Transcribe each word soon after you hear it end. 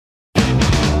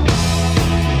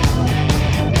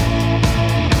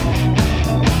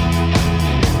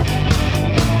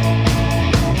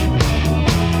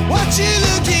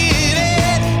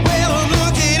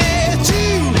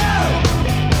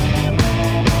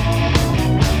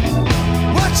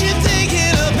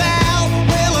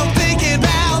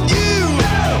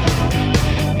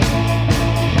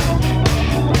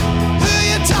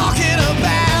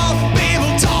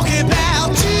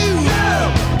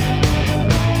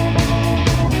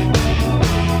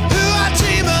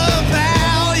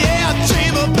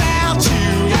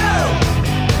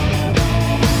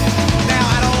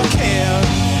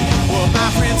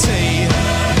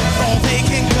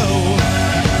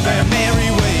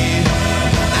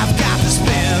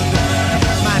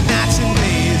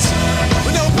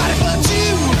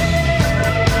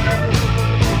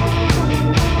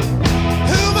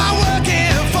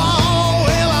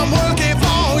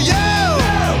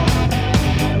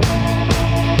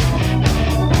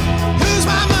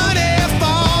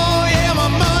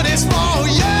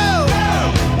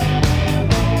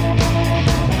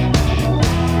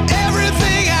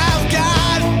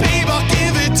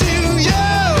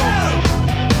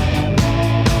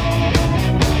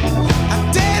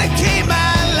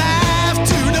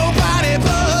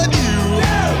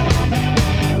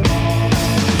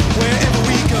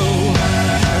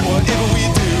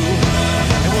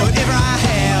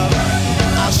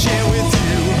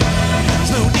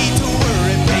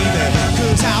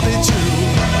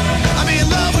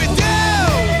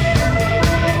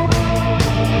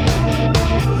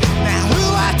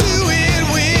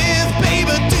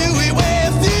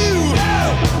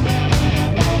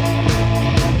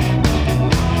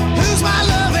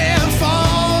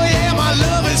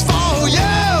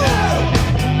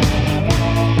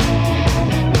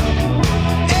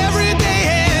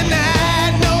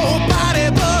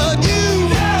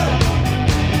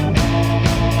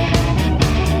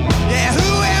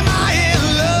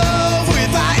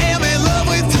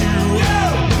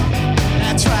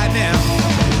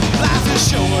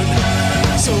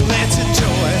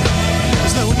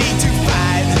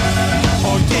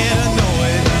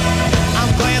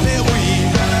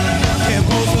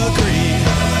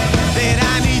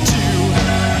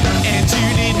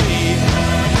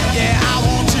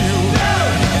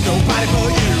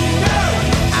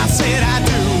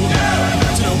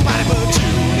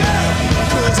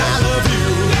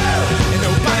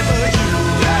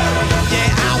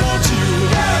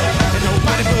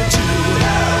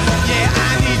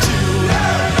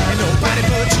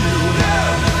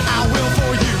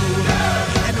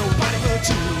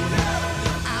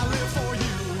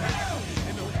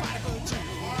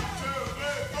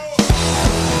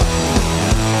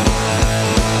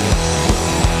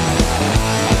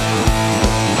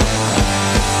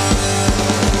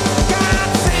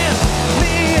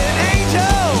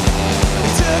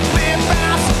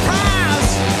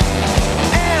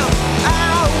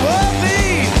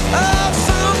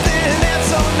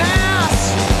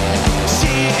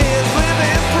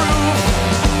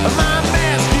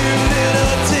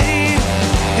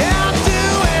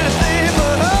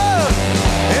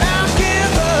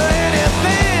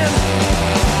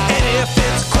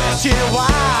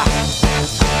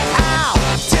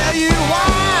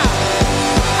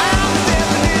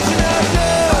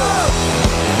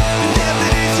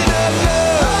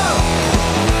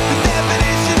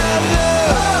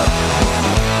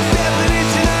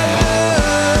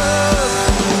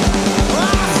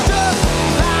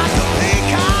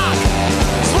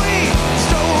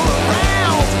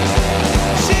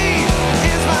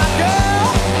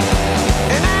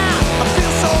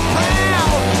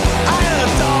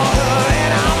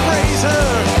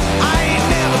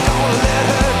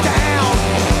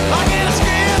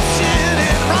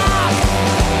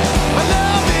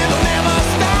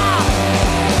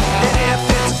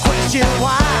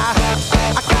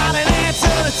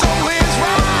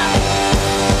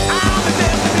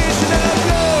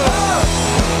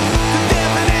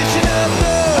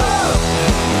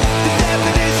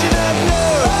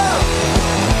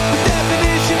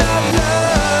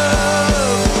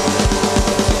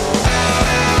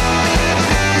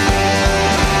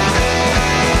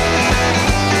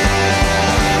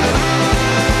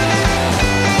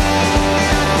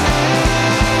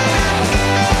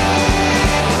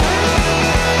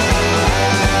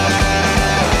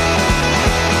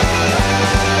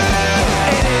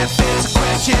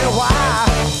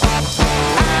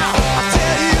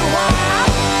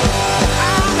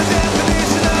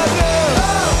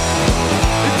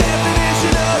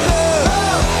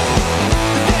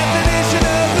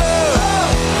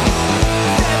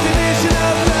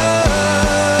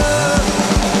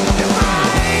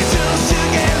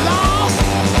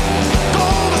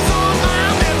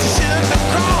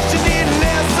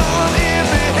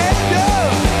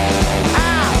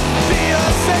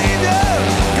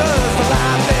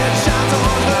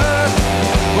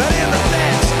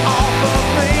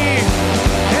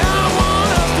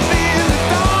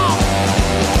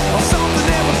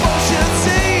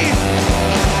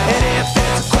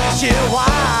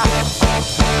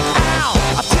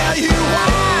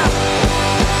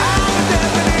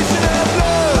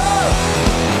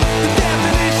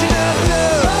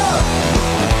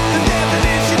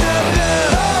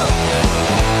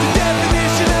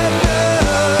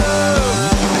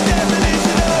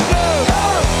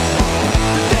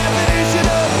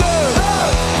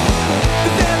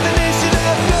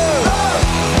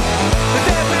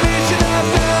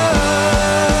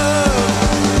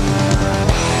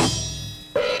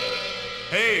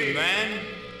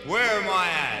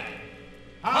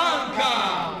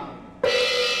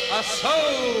All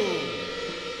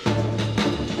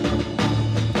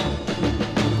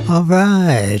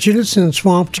right, you're listening to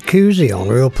Swamp Jacuzzi on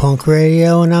Real Punk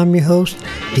Radio, and I'm your host,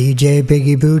 DJ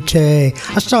Biggie Butte.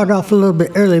 I started off a little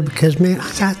bit early because, man,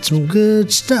 I got some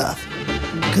good stuff.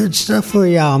 Good stuff for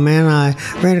y'all, man. I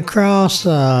ran across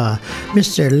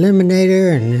Mr.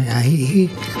 Eliminator, and he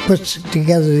puts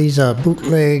together these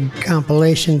bootleg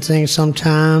compilation things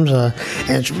sometimes, and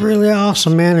it's really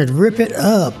awesome, man. It's Rip It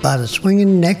Up by the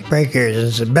Swinging Neckbreakers.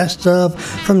 It's the best of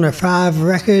from their 5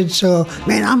 records, so,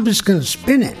 man, I'm just going to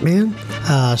spin it, man.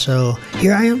 So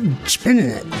here I am spinning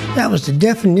it. That was the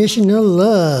Definition of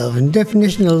Love, and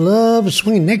Definition of Love is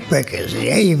Swinging Neckbreakers.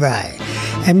 Yeah, you're right.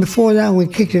 And before that, we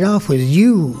kicked it off with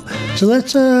You. So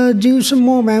let's do some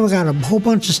more, man. We got a whole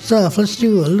bunch of stuff. Let's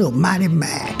do a little Mighty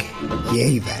Mac. Yeah,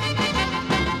 you bet.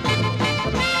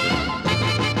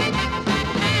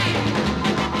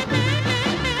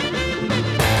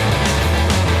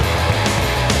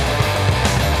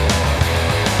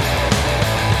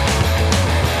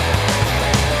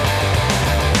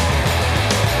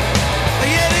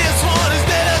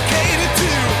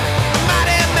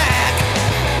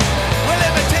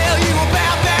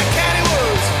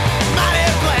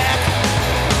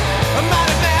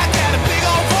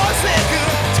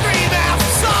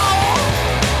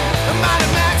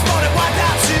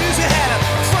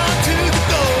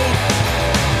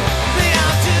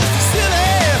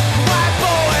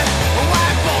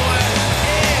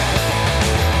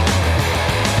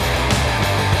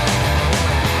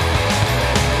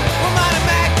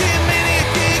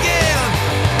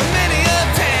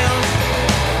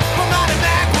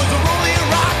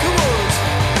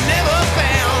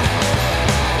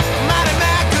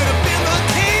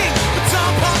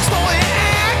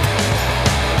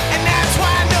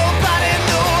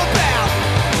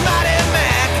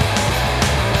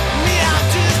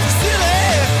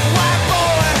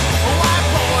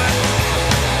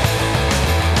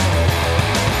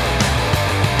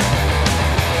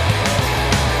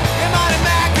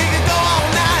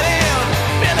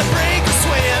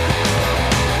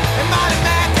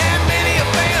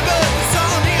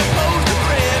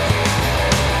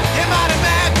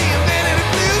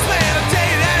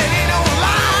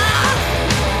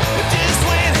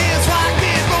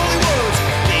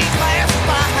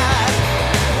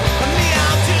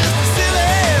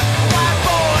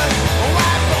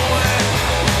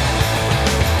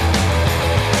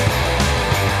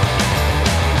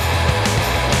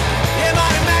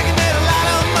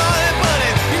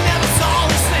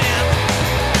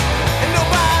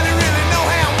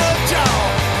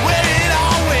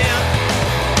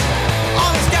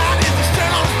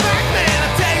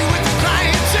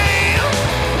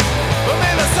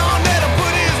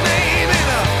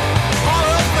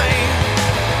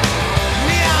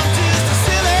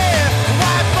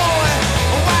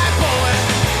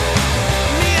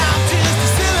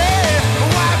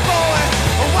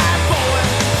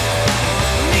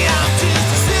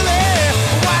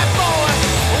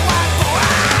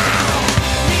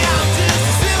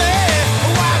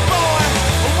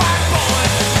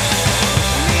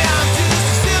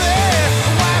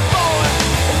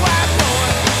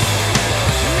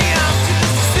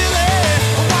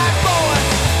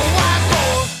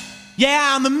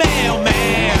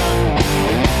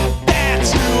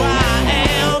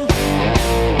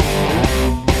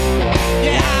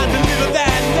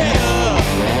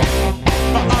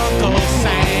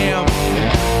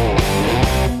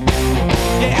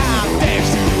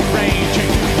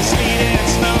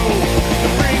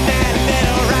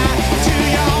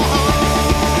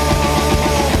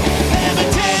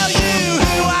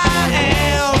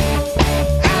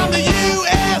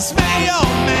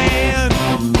 Mailman,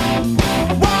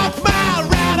 walk my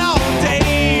right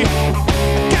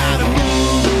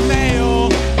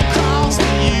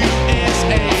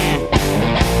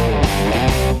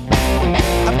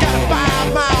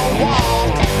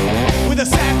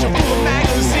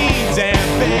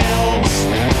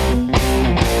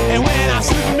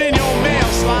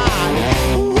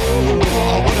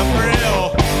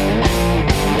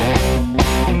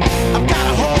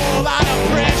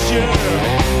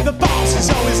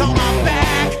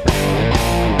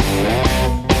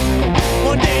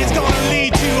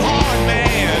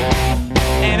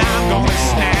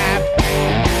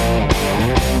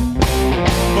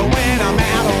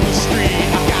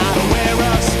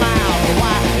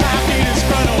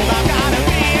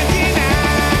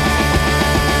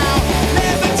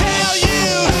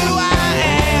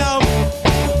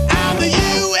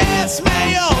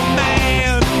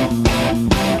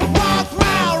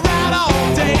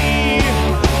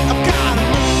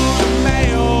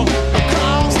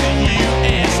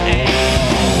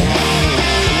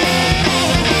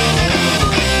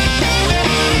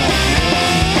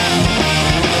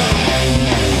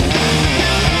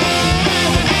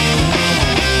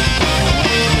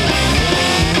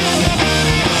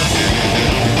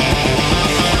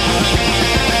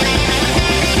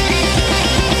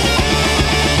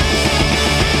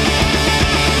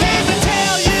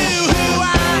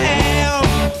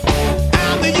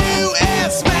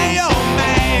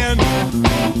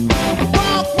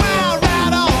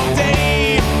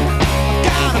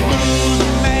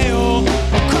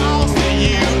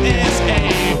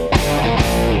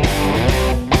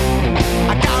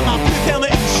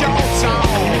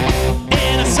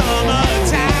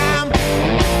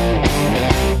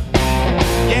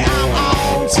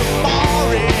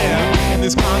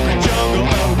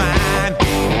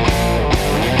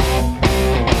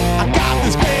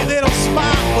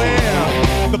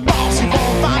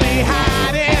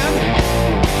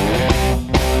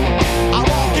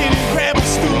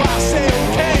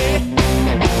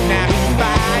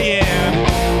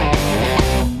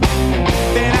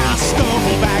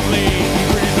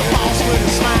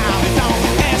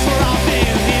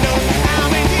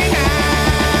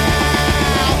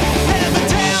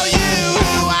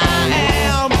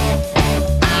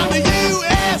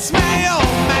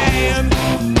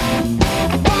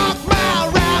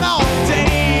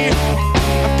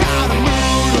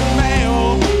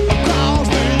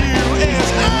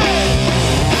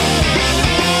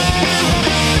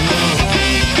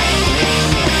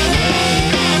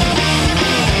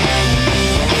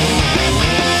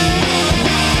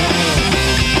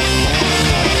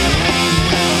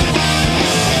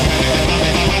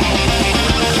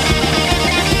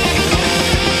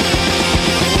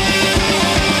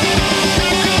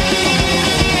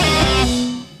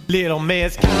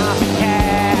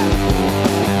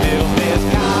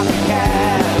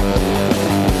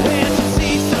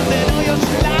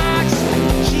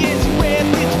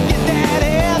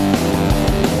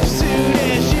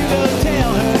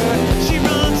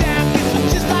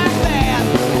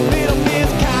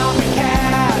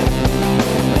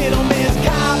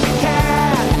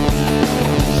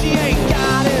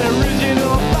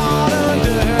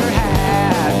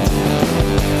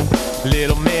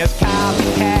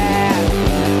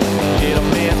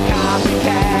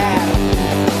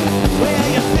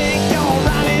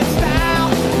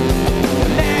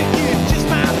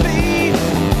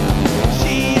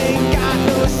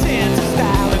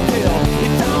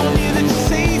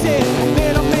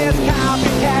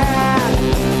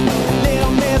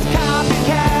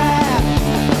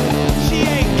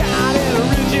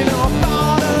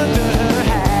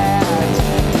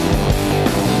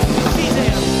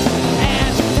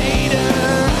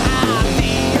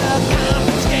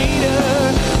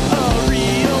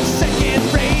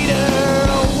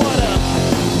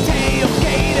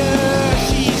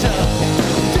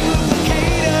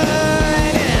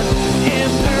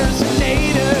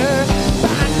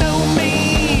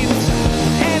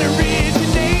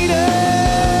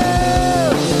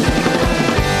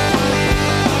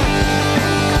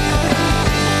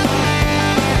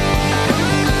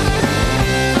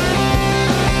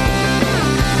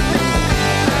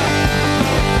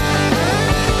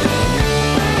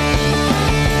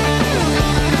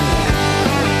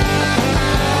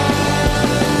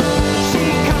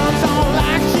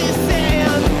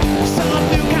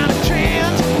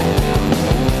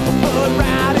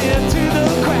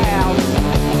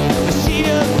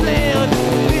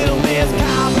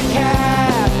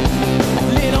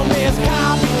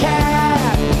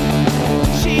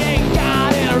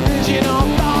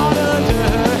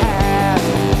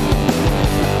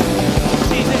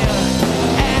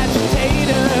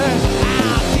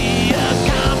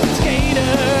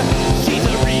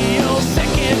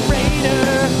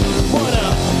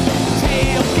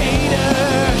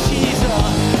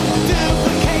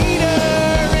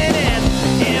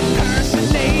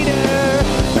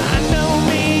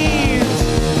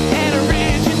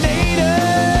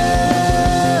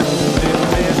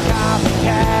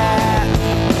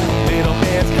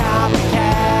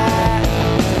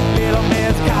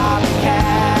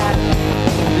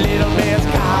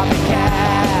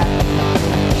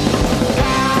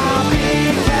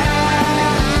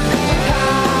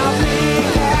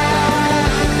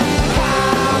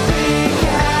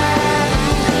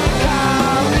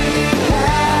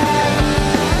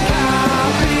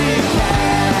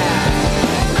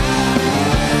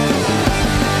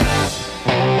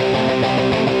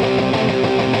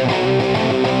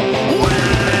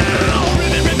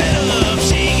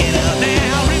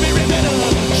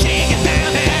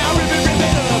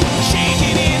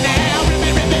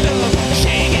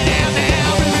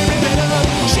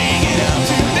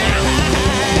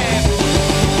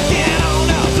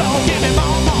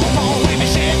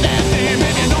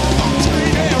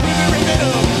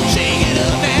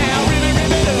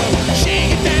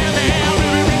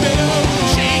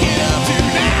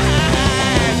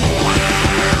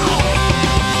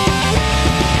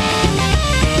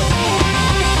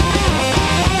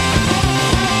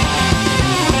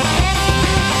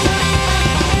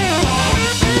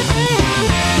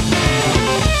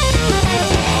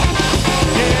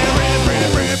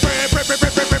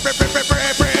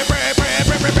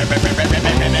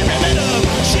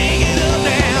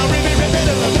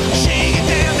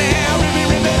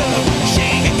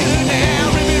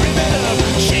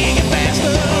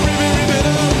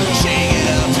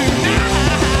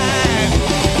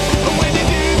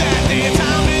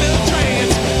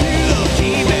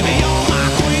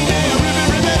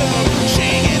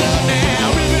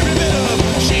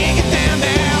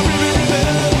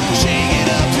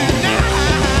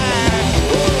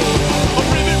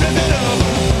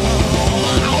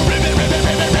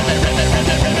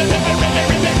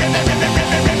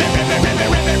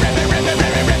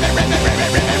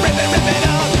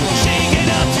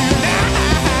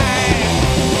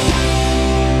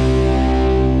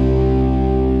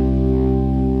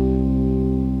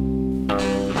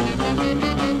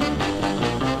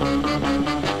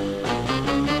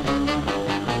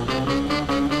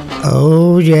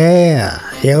Oh yeah,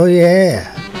 oh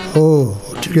yeah. Oh,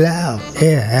 too loud.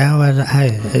 Yeah, how was it?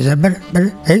 Hey, is that better? Better?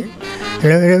 Hey,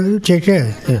 hello, hello, check,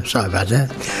 check. Yeah, sorry about that.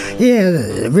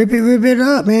 Yeah, rip it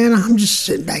up, man. I'm just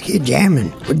sitting back here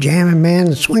jamming. We're jamming,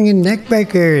 man. Swinging neck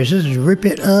breakers. This is Rip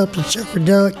It Up, the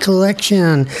Surferdelic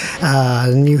Collection.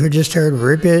 And you just heard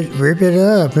Rip It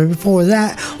Up. And before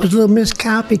that was Little Miss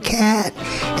Copycat.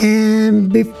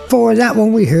 And before that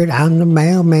one, we heard I'm the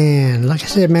Mailman. Like I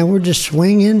said, man, we're just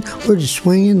swinging. We're just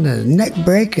swinging the neck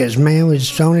breakers, man. We're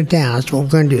just throwing it down. That's what we're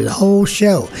going to do the whole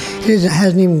show. It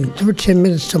hasn't even, we're 10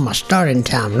 minutes till my starting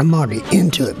time, and I'm already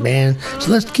into it, man.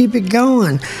 So let's keep it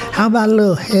going. How about a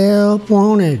little Help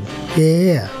Wanted?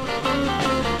 Yeah.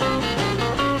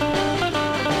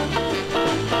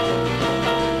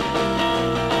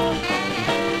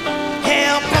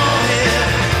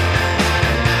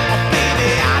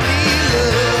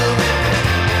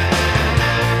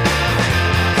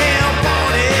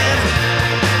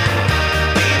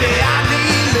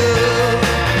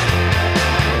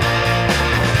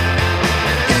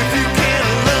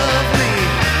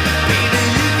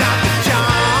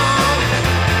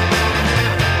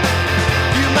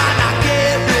 You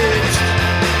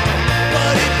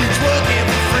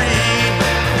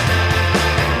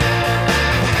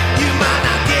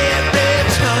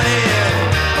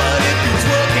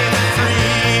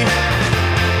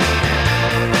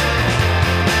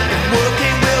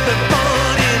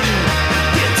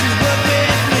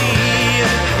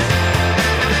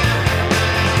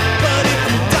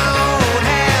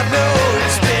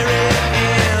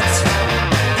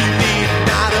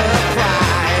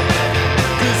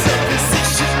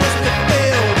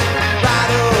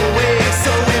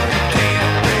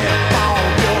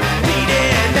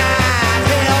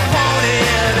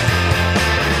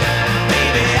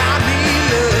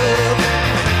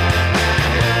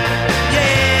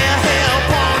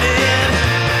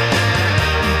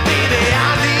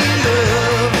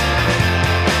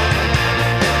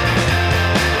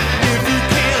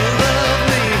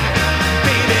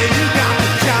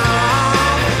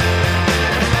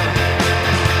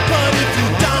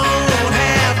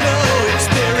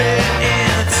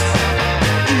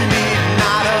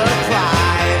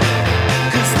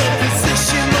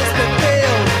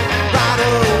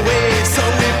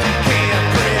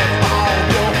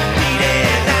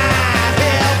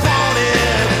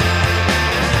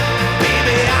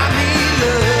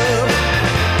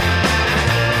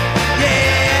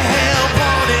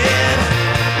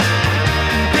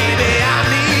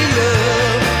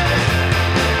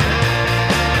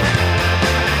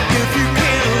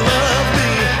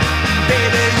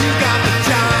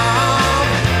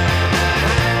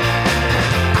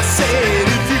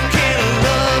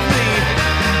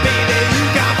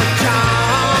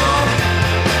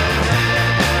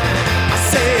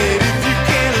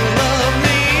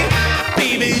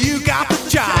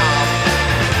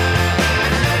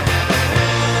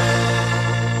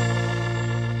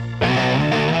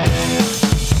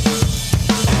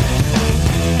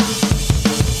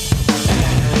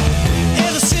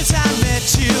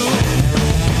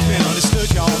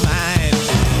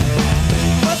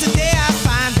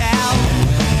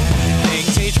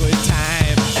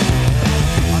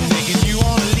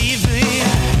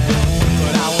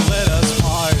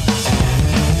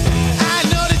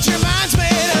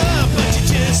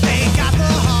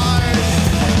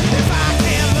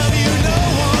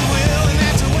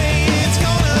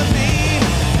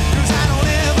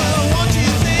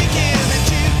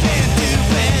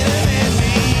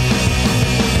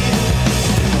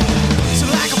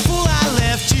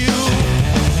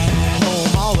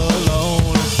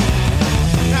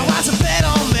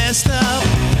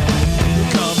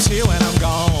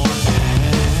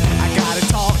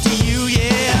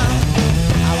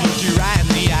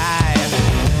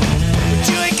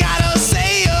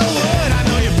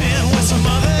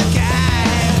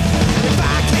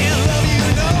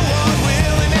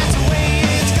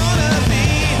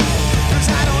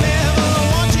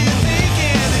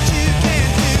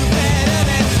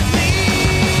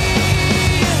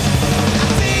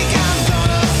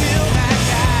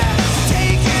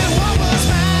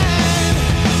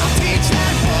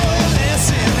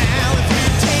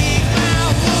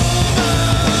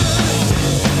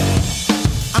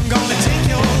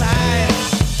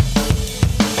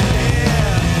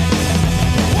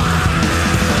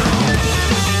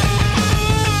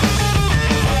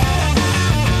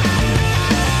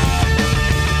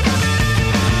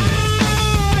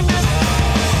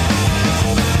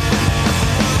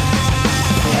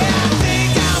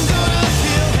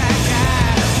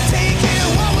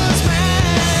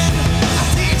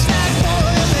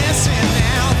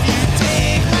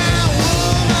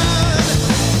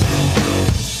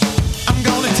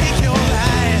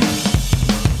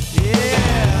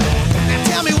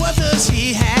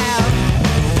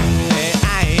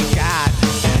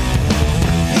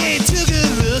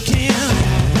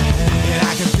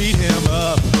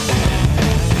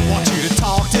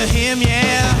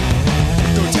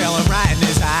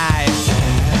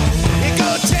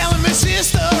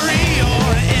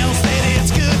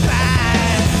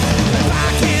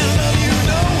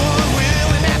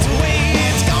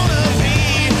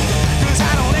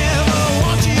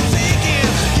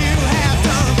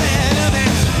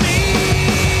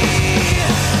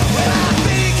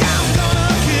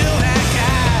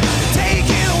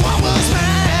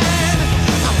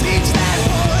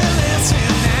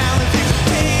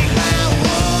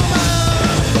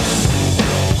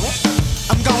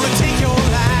I'm gonna take your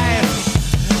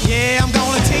life. Yeah, I'm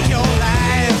gonna take your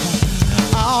life.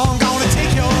 Oh, I'm gonna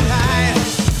take your life.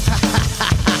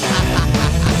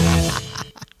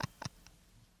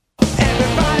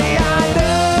 Everybody I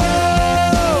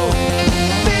know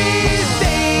these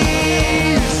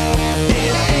days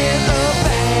is in a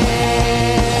band.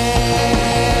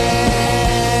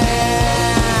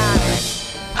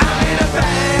 I'm in a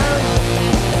band.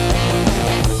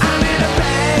 I'm in a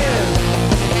band.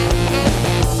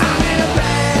 I'm in a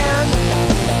band.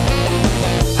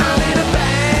 I'm in a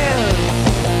band.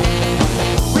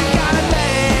 We got a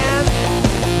band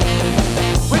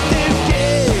with them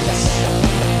kids.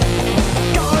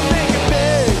 Gonna make it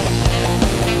big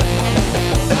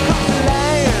across the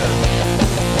land.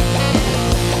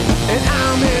 And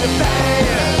I'm in a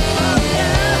band.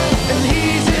 And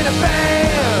he's in a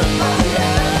band.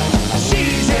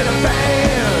 She's in a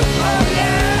band.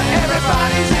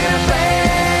 Everybody's in a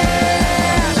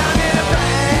band. I'm in a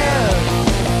band.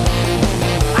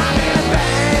 I'm in a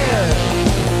band.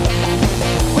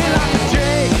 We like to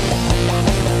drink.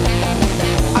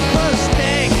 I put a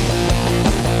stink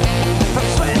from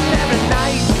sweating every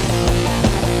night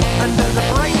under the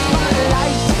bright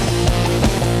spotlight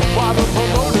while the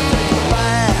promoter takes a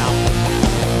bath.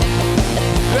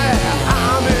 Yeah,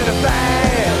 I'm in a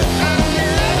band.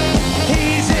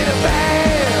 He's in a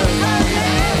band.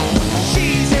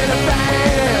 She's in a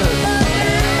band.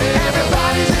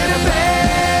 Everybody's in a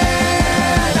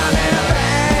band. I'm in a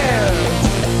band.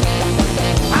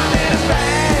 I'm in a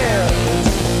band.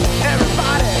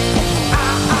 Everybody,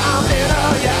 I'm in a,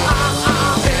 yeah,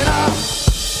 I'm in a,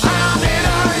 I'm in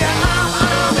a, yeah,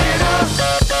 I'm in a,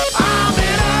 I'm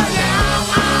in a, yeah,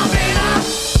 I'm in a,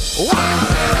 wow.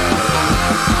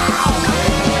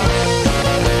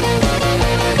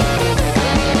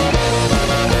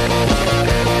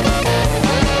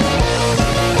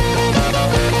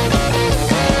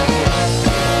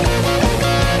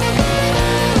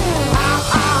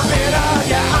 I'm in a,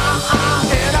 yeah,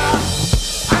 I'm in a,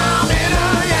 I'm in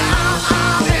a, yeah,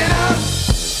 I'm in a,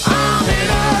 I'm in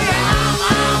a, yeah,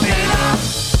 I'm in a,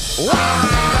 wow.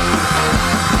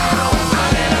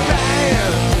 I'm in a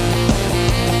band.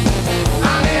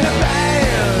 I'm in a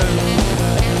band.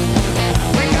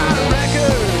 We got a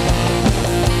record.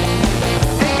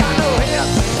 Ain't got no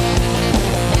hits.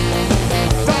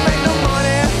 Don't make no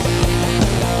money.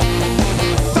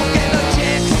 Don't get no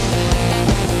chicks.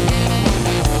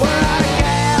 We're out of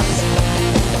gas.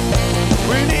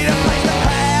 We need a place to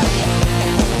pass.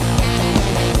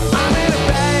 I'm in a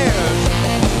band.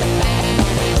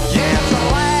 Yeah, it's a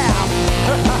laugh.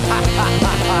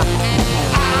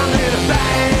 I'm in a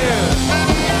band.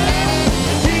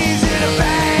 He's in a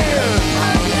band.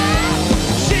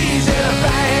 She's in a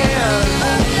band.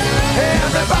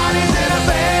 Everybody's in a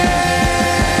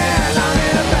band. I'm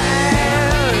in a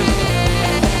band.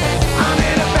 I'm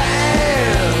in a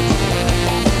band.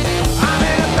 I'm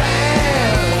in a band.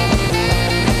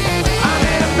 I'm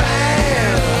in a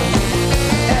band.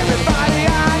 Everybody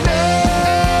I know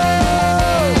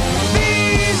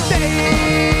these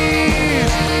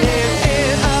days is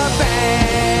in a band.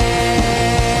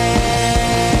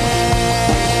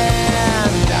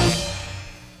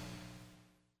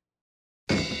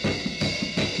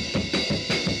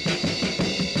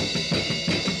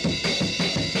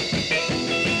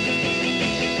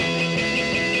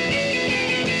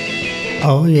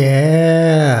 Oh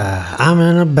yeah, I'm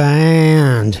in a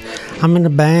band. I'm in a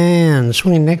band,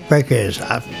 Swinging Neckbreakers.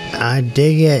 I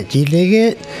dig it. Do you dig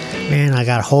it? Man, I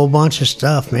got a whole bunch of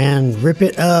stuff, man. Rip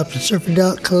It Up, the Surf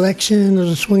Adult collection of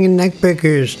the Swinging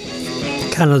Neckbreakers.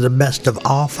 Kind of the best of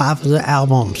all 5 of the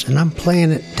albums, and I'm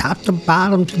playing it top to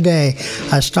bottom today.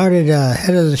 I started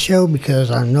ahead of the show because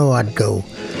I know I'd go.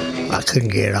 I couldn't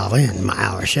get it all in my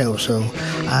hour show, so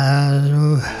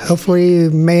hopefully you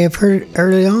may have heard it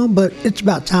early on, but it's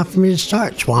about time for me to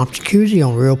start. Swamp Jacuzzi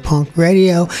on Real Punk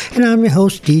Radio, and I'm your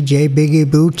host, DJ Biggie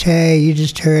Butte. You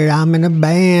just heard I'm in a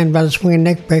Band by the Swinging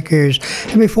Neckbreakers,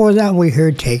 and before that we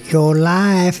heard Take Your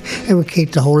Life, and we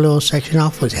kicked the whole little section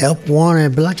off with Help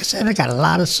Wanted. But like I said, I got a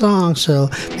lot of songs, so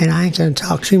man, I ain't gonna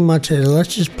talk too much of it.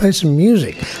 Let's just play some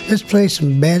music. Let's play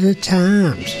some Better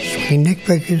Times. Swinging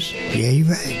Neckbreakers, yeah, you're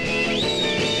right.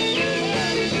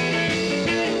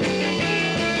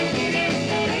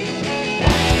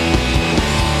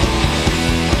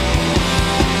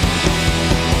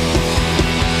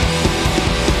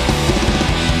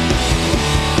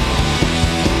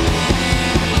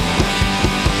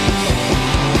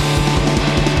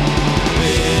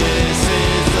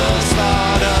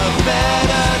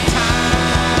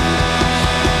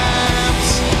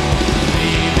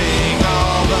 Leaving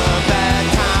all the bad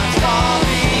times far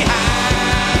behind.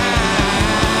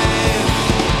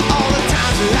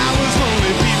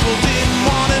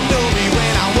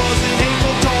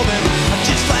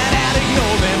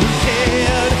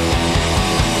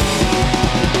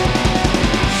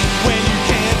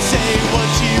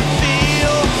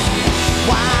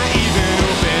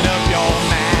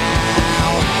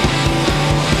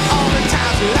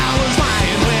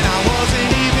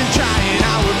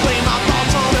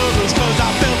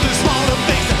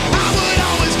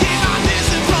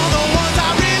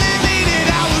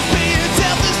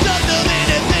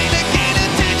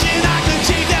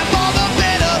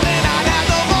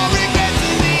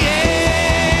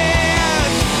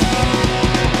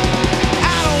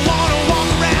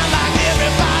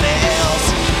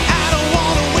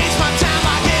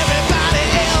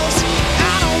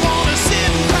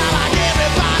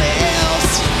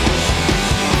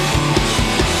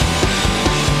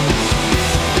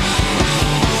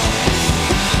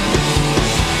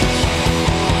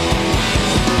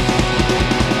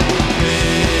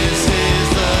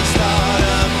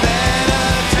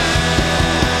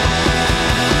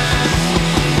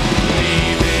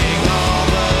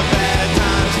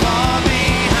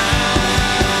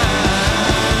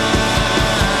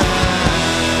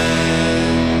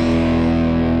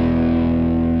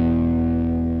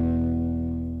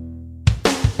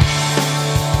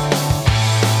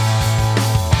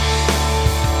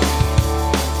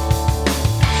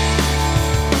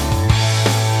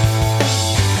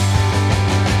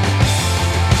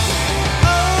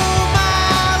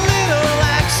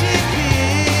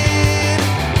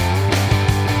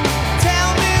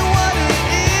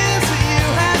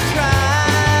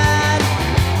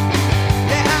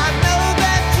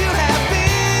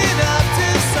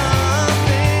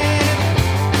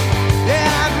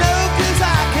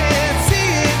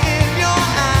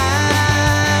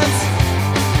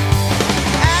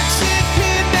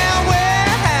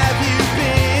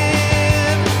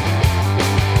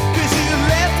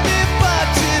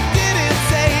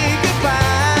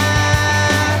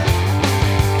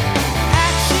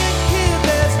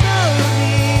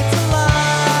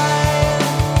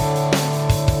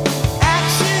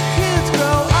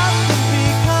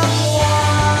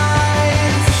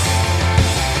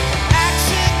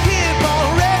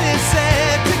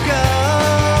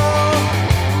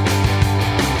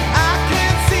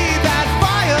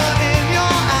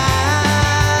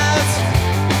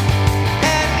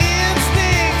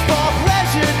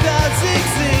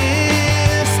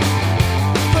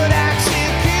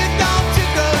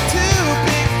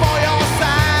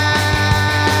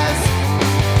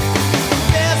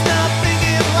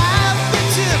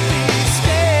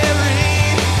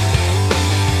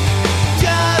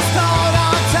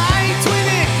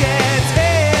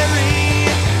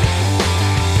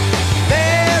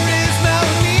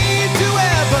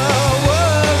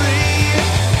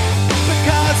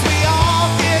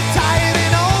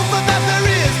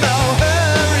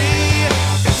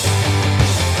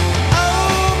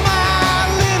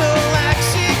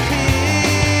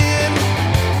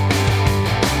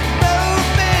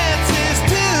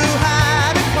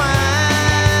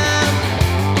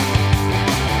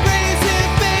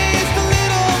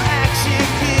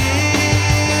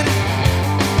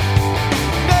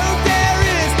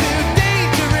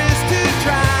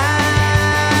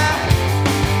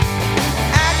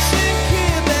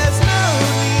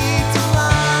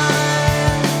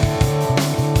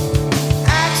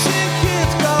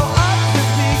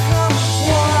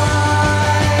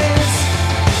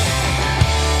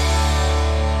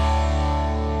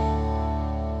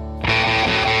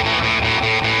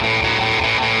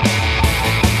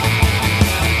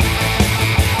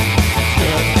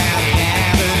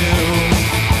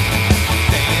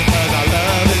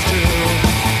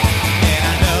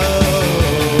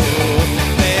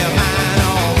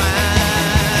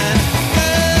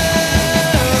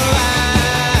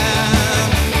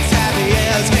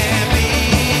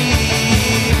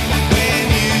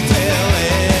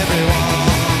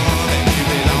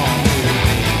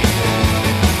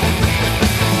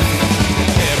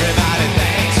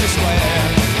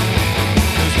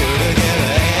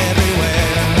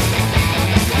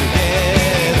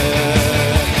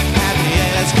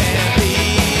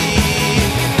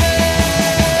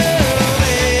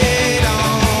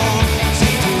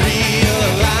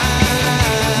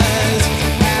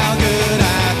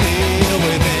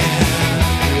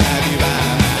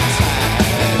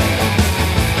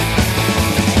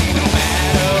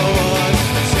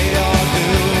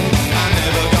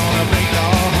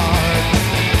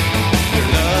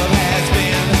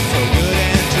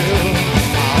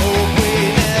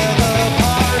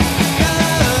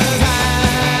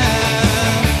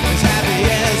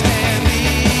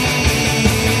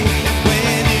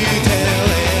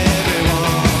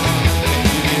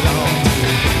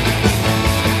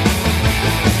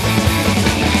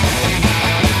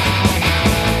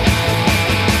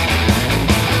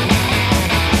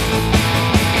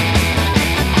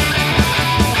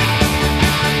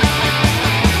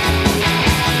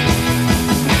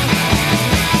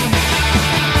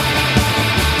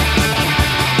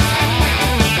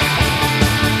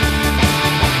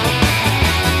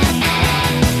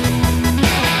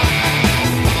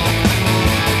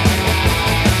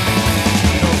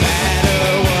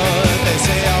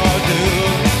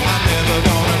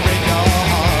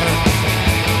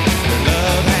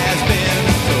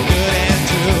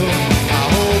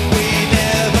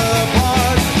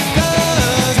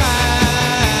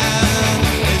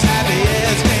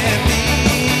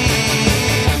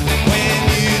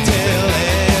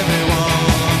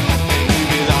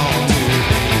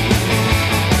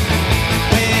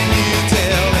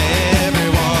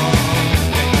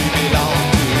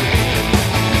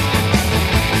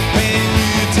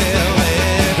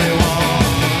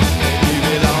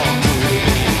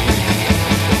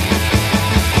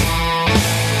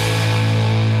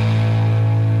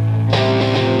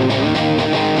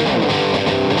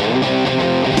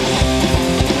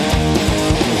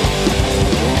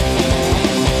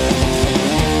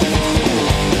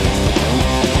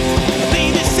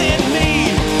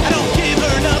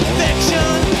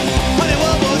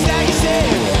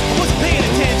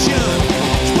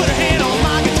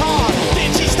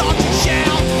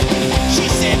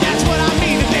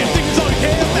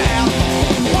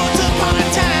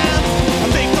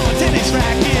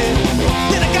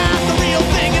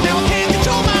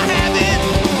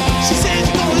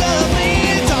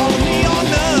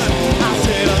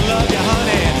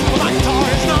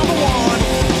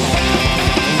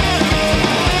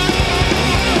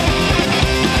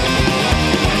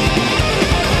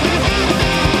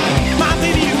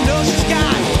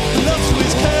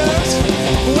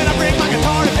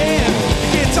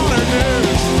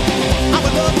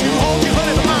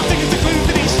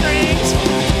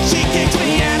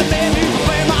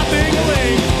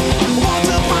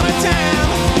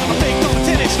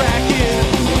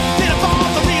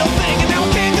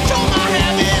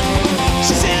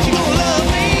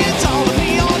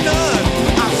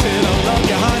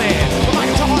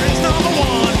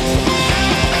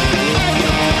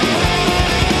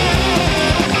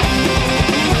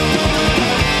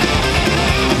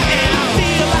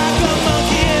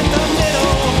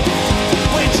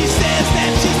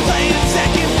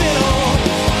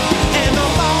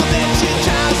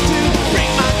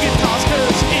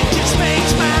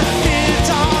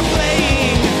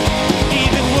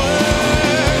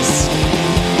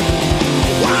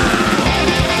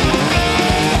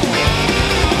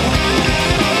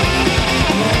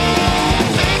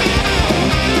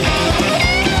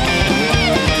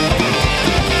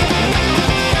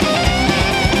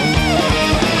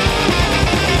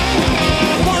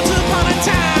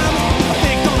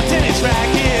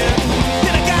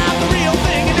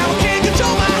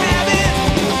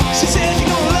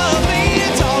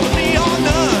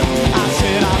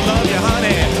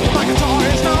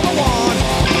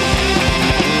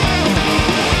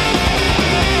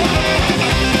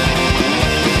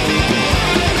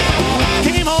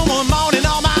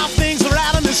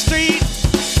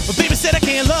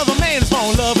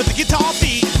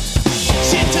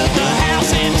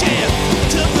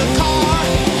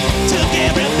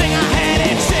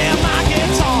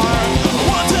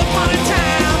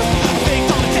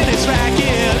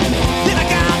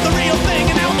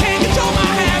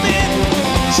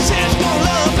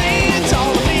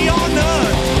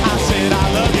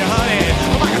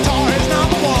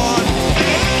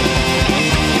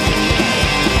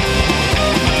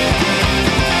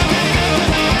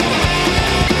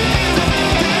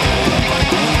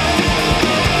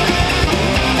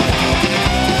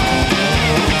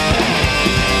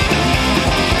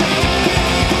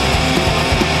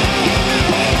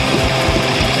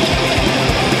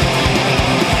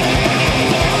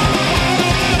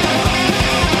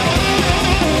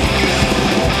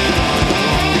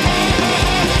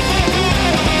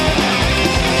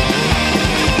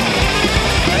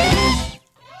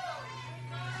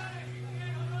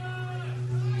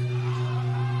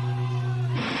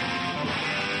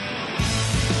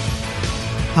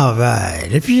 All right,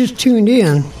 if you just tuned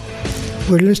in,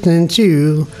 we're listening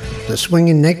to the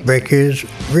Swinging Neckbreakers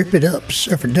Rip It Up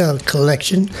Surfer Dub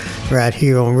collection right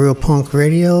here on Real Punk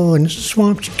Radio. And this is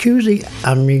Swamp Jacuzzi.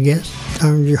 I'm your guest.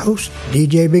 I'm your host,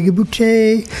 DJ Biggie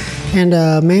Boutte. And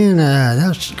man, that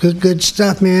was good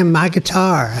stuff, man. My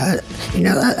guitar.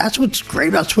 That's what's great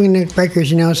about Swinging Neckbreakers.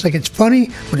 You know, it's like it's funny,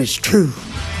 but it's true.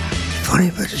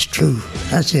 Funny, but it's true.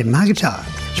 That's it. My guitar.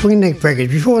 Swinging Neckbreakers.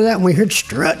 Before that, we heard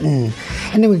Strutting.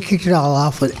 And then we kicked it all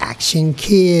off with Action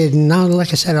Kid. And now,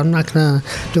 like I said, I'm not going to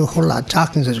do a whole lot of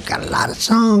talking because we've got a lot of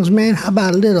songs, man. How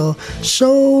about a little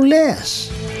Soulless?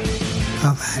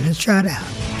 All right, let's try it out.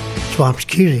 Swamp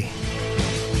Jacuzzi.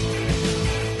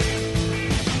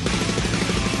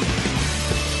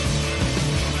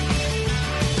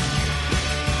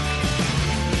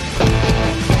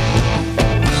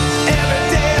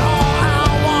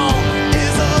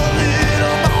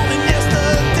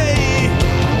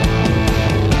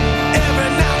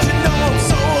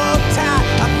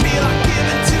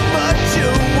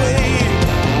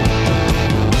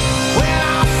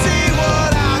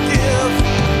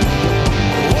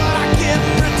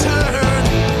 Return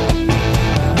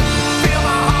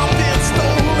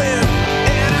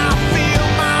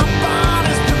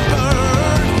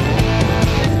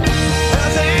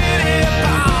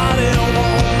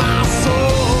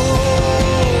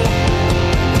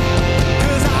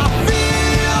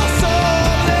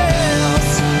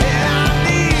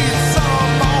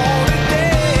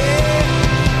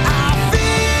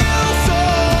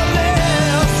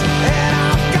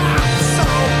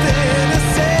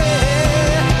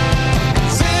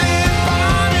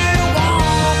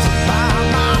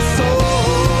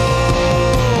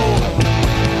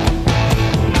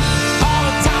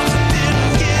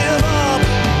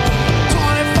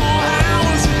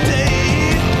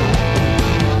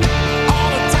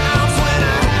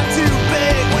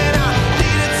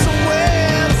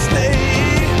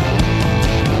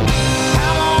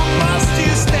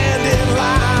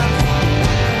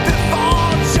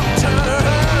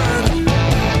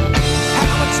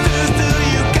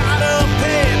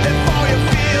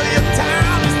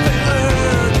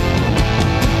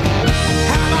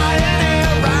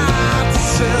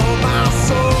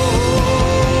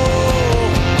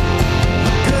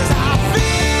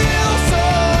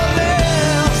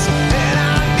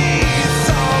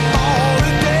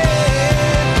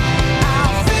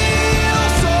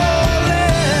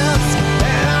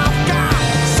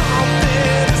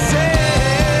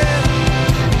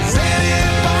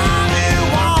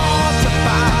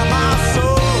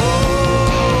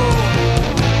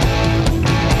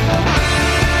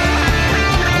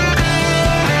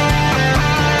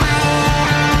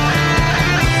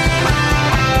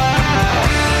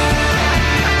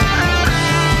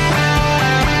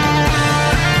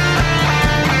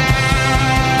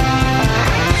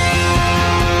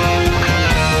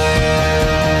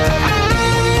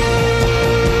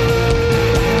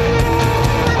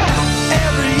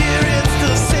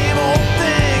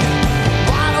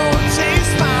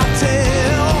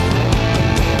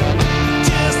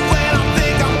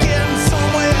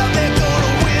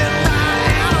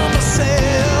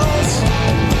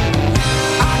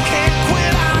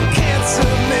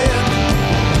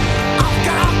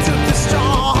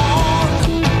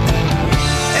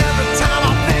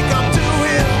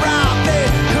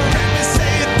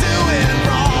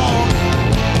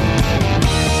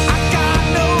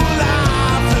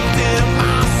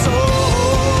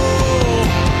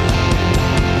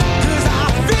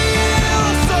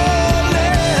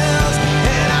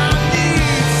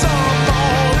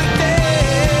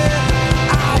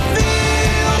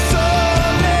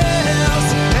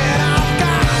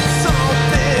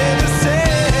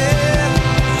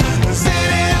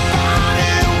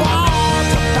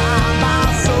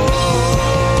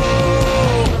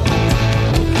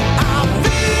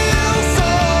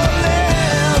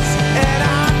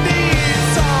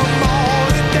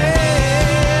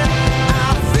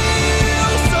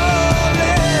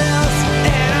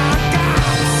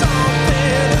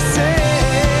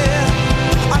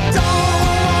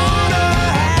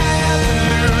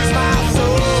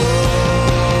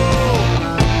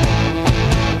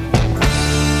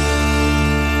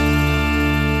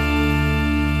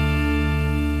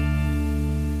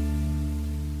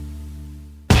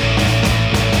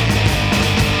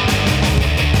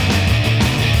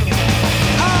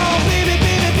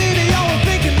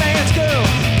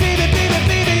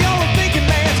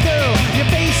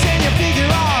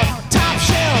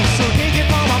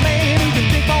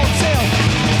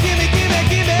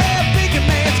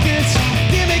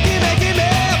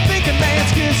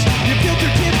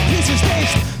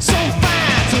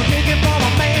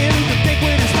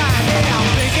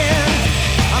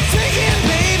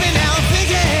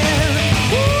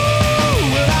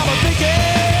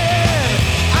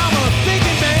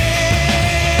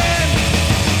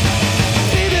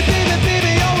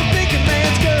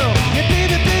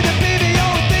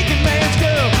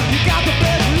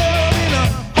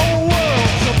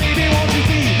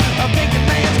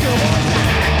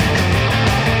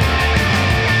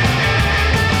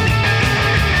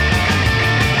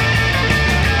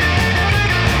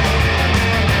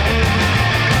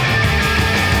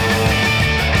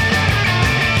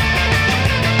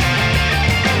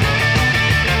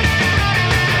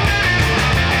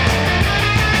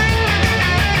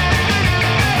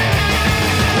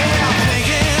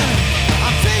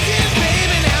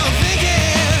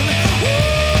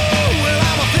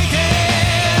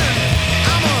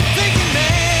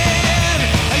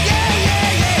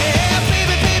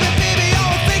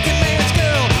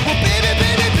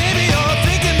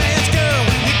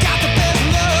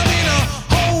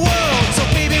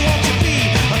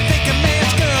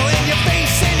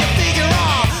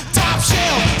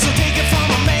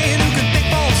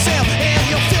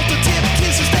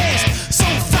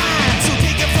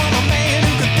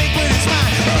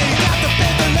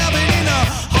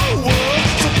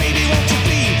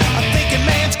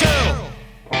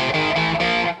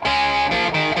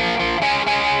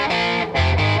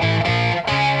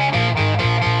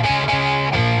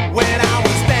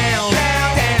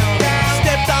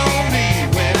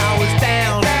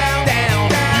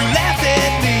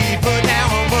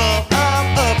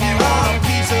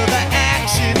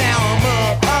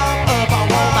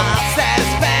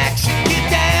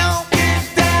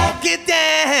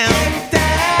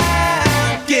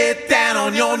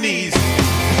knees.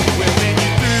 Well, when you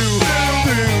threw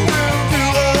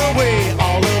away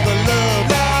all of the love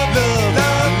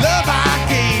I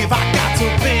gave, I got so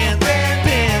bent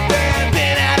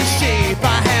out of shape. I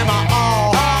had my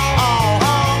all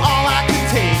I could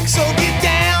take. So get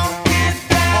down,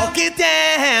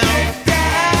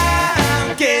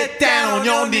 get down on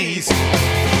your knees. You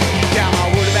got my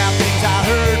word about things I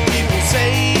heard people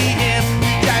saying.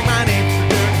 You drag my name through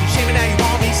dirt and shame, and now you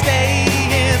want me staying.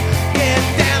 Get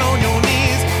down on your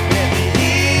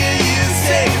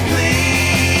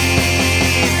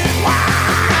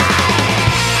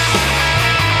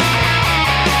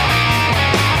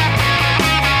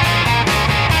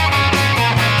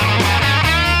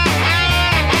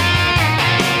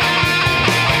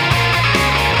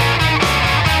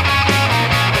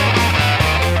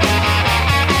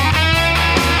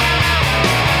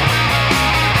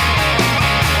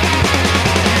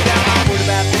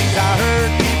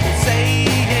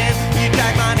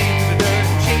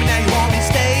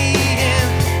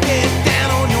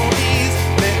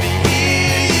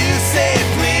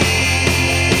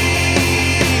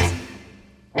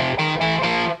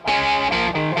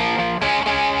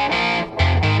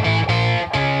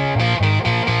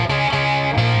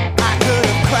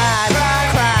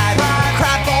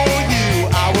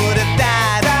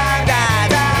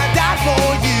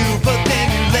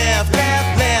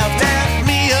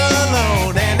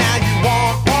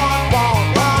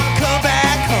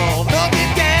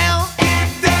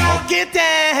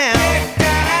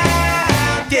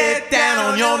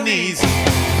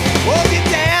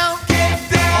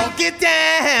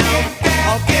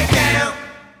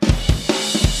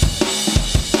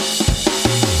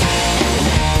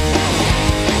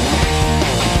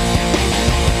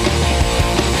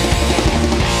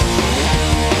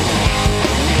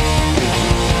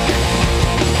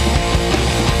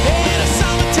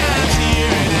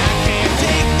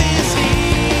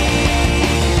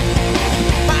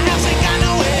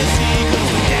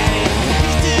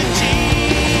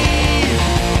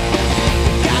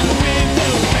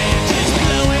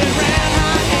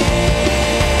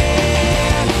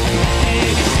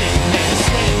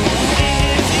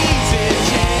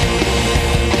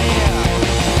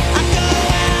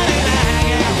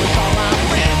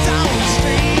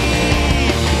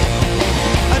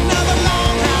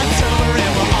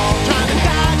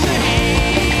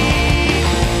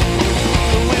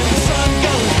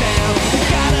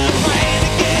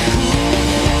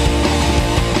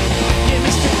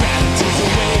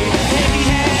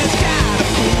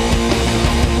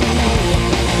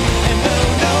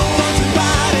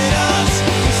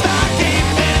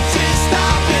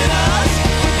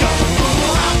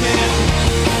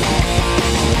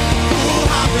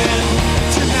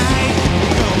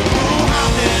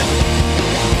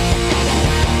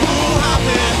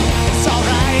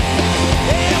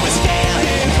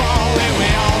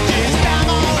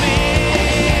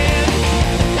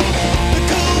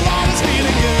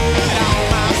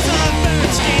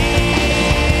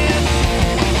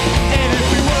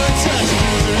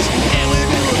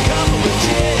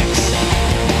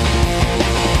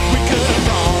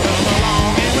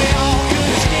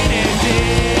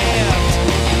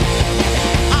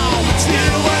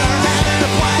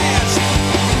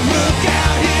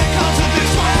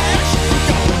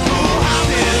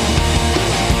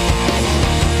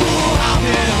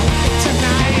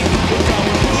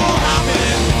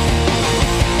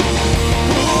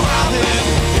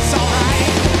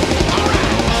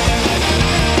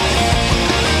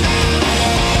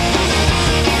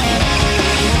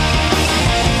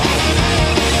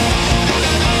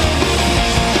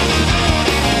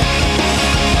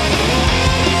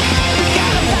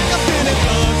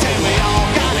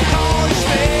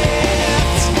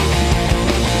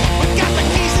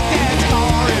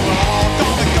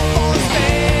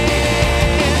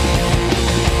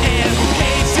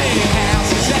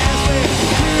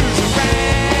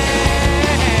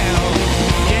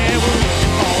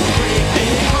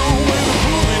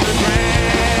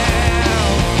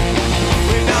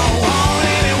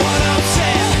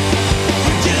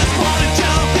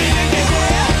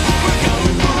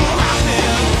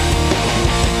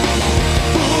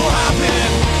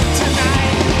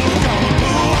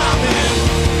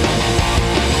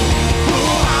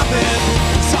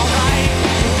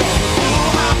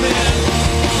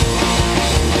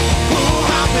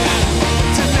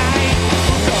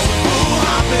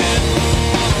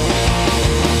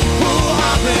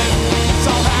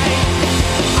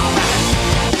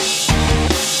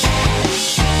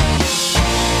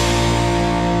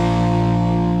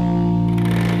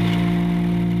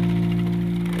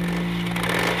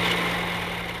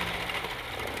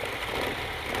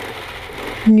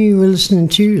And you were listening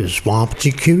to Swamp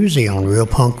Jacuzzi on Real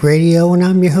Punk Radio, and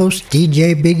I'm your host,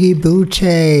 DJ Biggie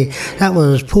Bootay. That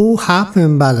was Pool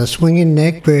Hopping by the Swinging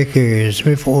Neckbreakers.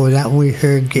 Before that, we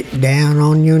heard Get Down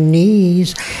on Your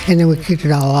Knees, and then we kicked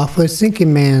it all off with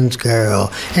Thinking Man's Girl.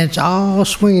 And it's all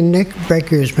Swinging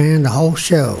Neckbreakers, man, the whole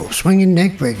show. Swinging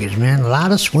Neckbreakers, man, a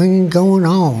lot of swinging going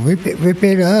on. Rip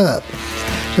it up.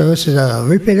 So this is a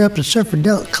Rip It Up, the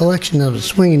Surfadelic collection of the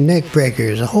Swinging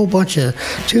Neckbreakers. A whole bunch of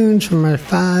tunes from our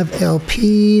 5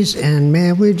 LPs, and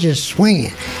man, we're just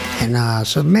swinging. And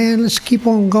so man, let's keep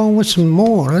on going with some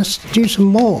more. Let's do some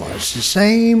more. It's the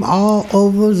same all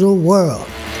over the world.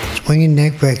 Swinging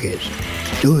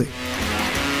Neckbreakers. Do it.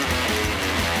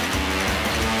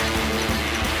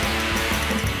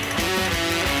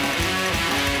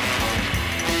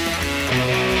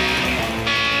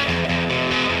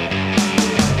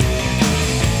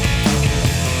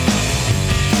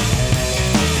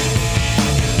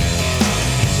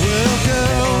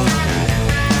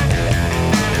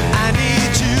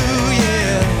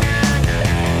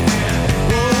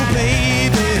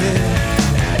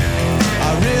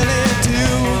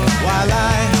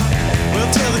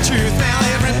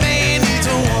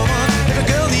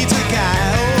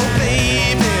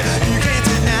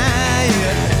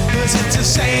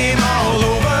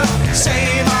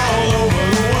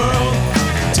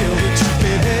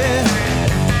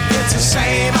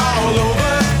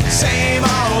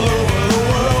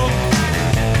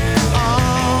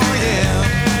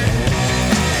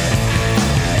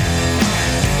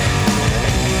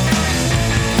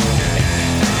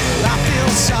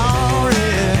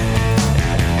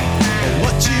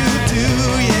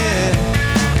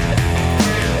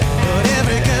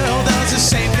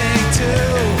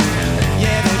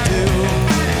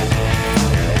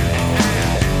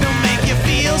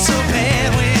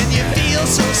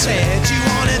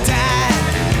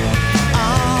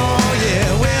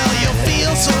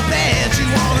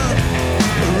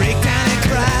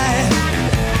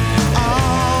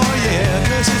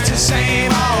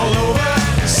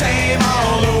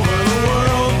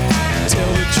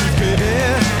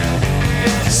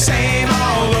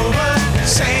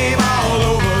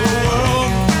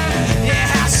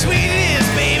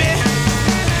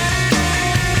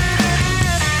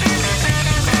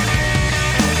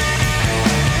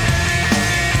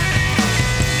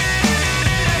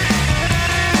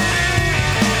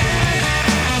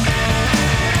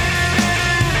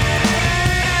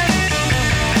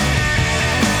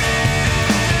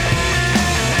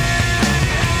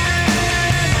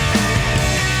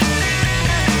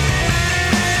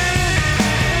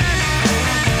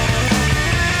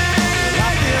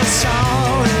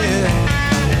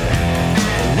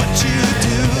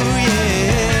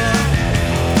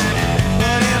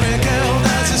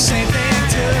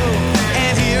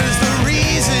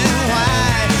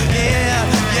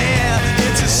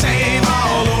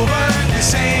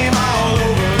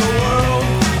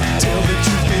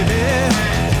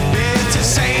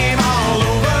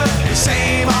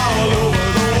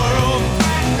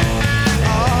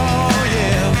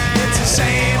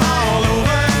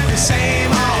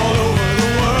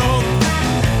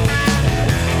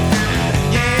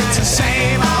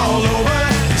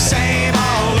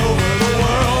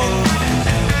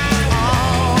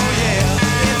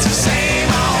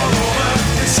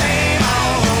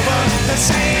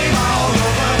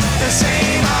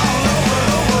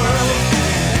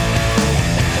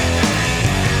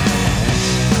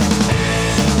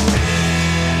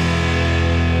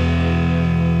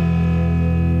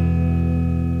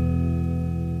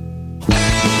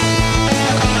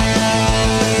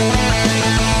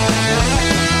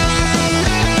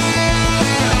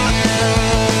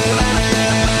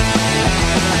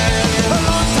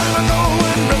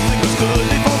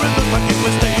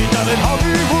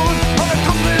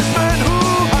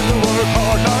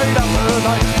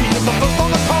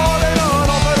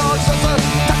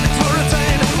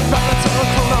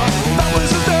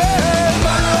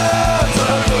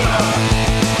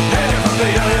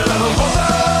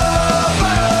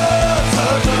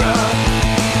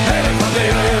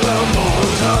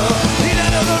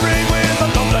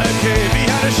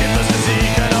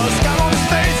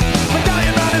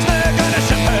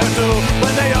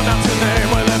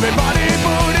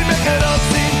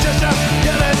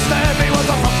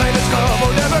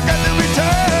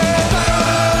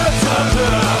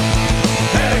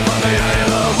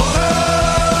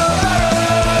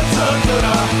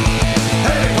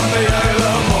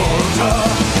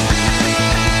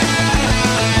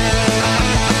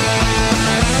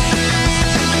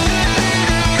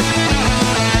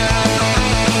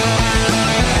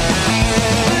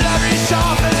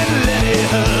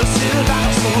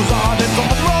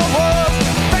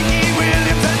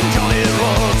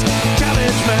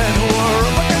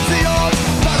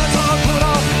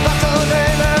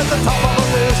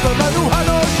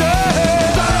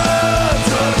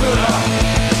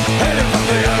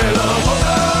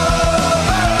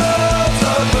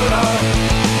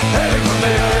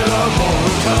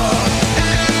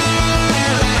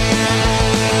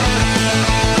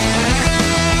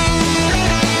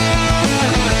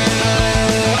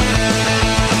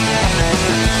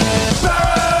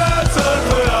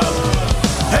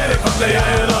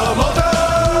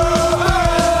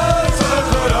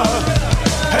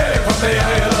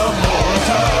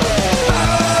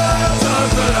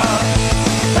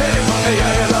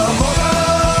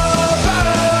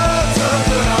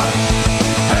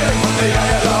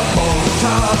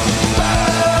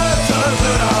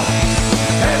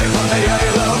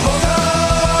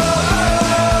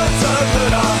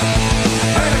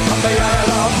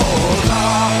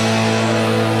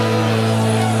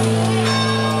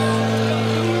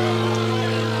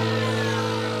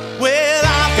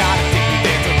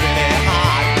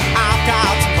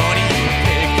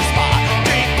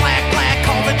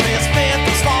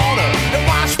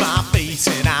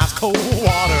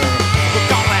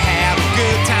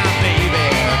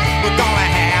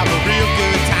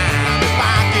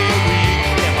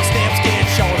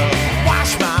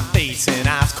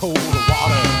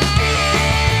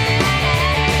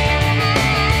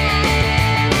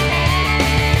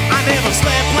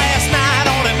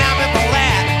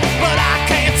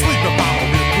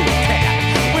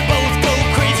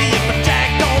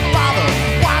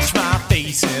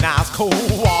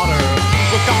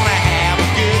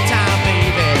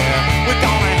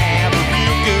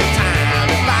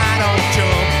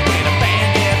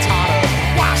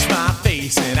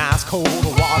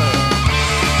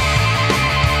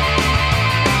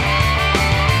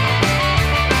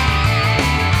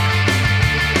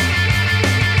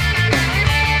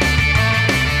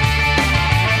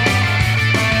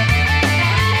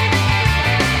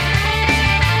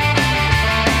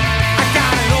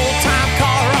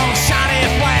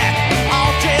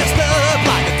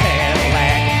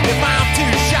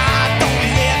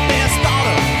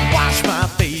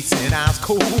 ice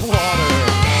cold water.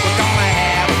 We're gonna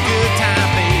have a good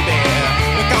time, baby.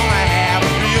 We're gonna have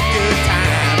a real good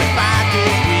time. If I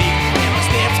get weak and my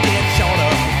steps get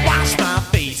shorter, wash my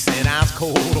face in ice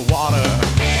cold water.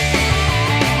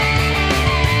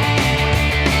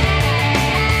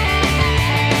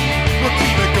 We'll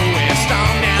keep it going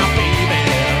strong now, baby.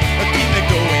 We'll keep it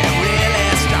going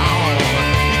really strong.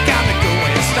 You got me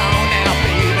going strong now,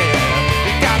 baby.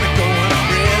 You got me going,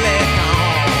 I'm really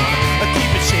gone. We'll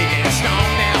keep it shaking strong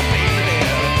now, baby.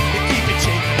 We'll keep it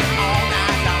shaking all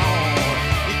night long.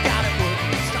 You got it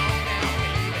working strong now,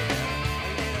 baby.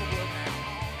 Let it work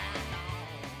now all night long.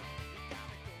 You got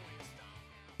it going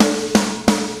strong.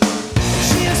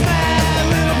 She is my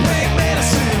little break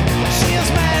medicine. She is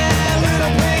my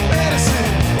little break medicine.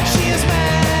 She is my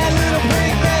little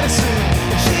break medicine.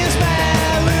 She is my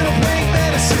little break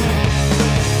medicine.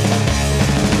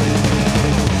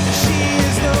 She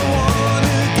is the one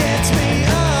who gets me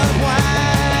up wild,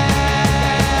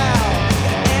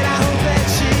 and I hope that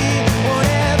she won't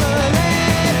ever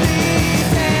let me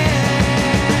down.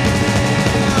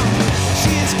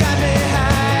 She's got me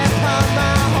high upon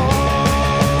my horse,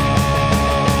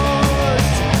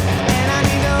 and I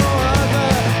need no other.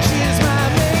 She is my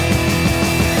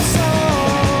main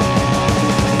source.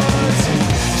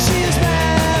 She is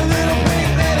my little break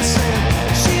medicine.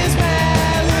 She is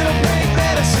my little break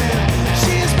medicine.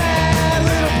 She is my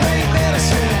little break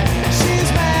medicine. She is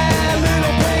my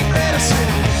little break medicine.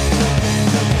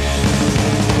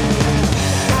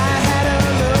 I had a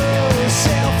low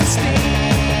self-esteem.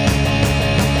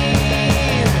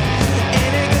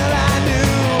 Any girl I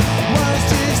knew was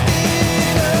just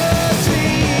in a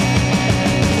dream.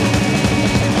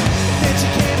 Then she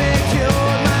came and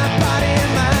cured my body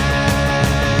and mind.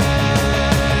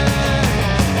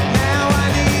 Now I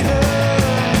need her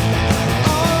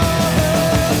all the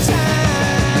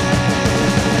time.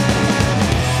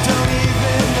 Don't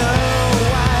even know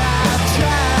why I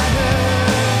tried her,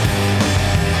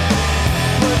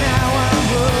 but now I'm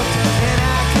hooked and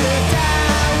I could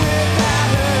die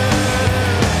without her.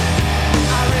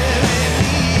 I really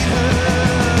need her.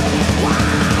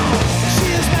 Wow, she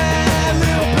is my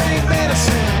little break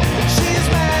medicine. She is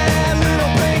my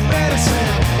little break medicine.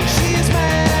 She is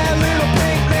my little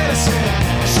break medicine.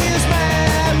 She is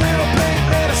my little break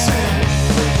medicine.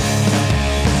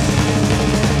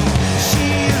 She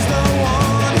is the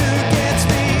one who gets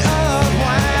me up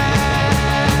wild,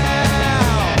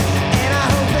 and I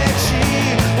hope that she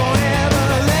won't ever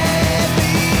let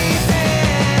me down.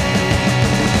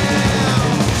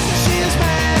 She is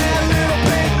my little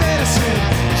break medicine.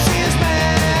 She is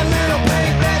my little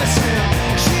break medicine.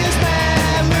 She is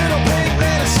my little break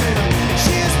medicine.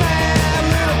 She is my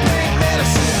little break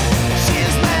medicine. She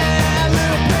is my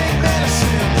little break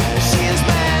medicine. She is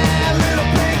my little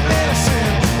break medicine.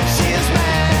 She is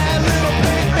my little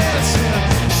break medicine.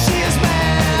 She is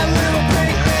my little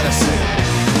break medicine.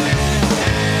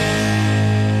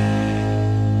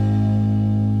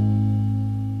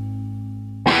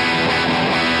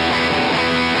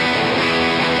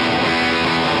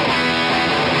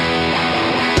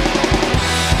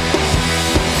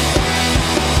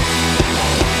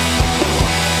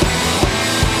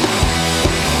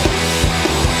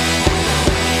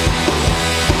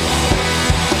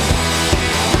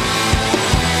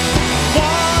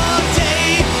 One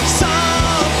day,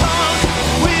 some punk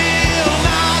will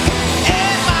knock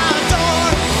at my door,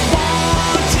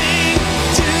 wanting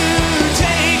to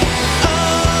take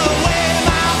away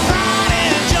my pride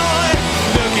and joy.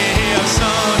 Look at here,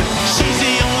 son, she's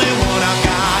the only one I've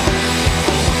got.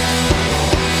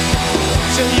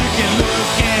 So you can look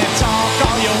and talk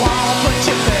all you want, but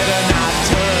you better not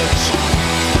touch.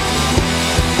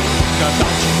 No,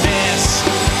 don't you mess,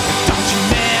 don't you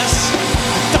mess,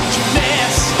 don't you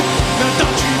mess, no,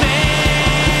 don't you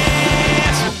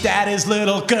mess with daddy's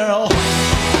little girl.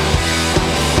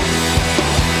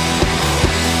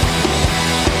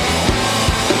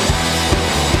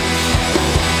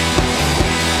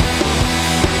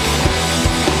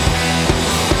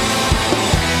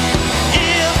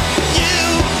 If you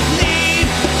lead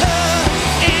her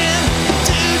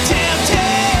into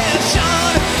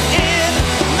temptation, it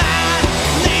might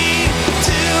lead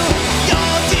to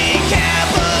your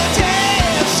decapitation.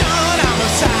 I'm a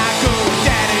psycho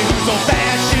daddy who's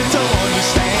old-fashioned to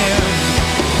understand.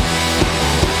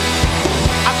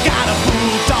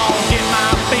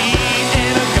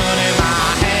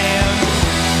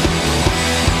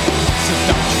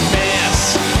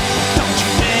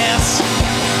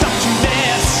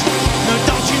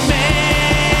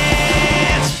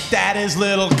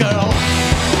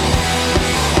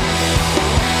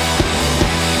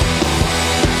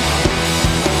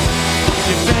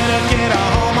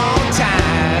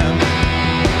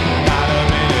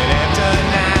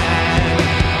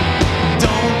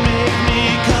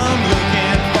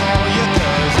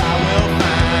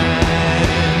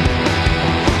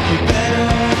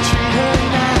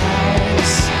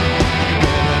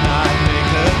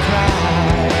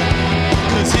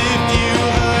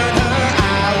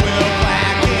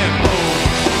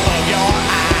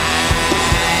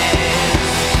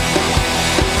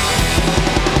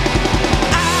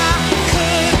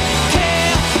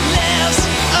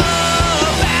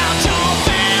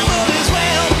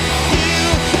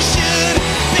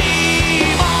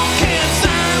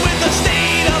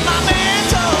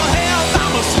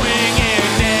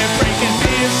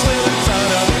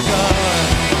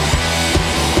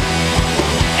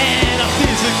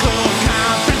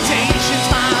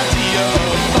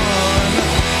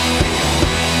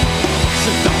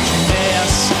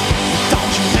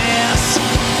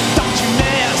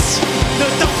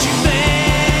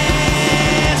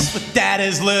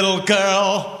 daddy's little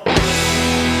girl.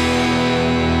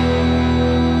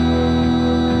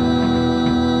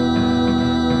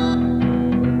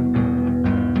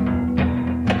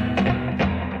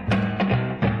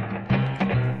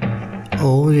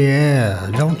 Oh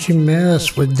yeah, don't you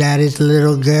mess with daddy's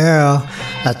little girl.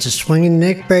 That's the Swinging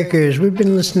Neckbreakers. We've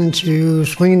been listening to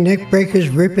Swinging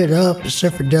Neckbreakers Rip It Up, the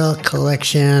Surferdale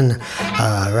collection,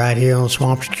 right here on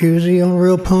Swamp Jacuzzi on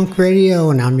Real Punk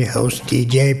Radio, and I'm your host,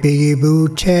 DJ Biggie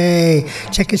Bootay.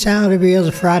 Check us out every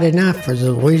other Friday night for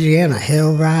the Louisiana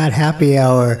Hell Ride Happy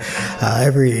Hour,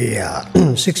 every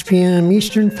 6 p.m.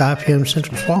 Eastern, 5 p.m.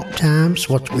 Central Swamp Time.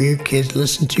 So what the weird kids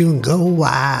listen to and go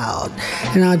wild.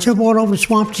 And jump on over to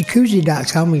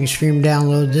swampjacuzzi.com. You can stream and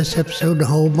download this episode and a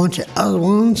whole bunch of other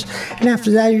ones. And after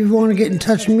that, if you want to get in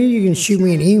touch with me, you can shoot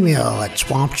me an email at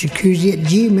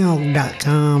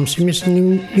swampjacuzzi@gmail.com. Send me some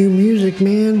new music,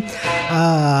 man.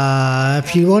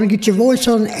 If you want to get your voice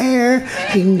on the air,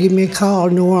 you can give me a call.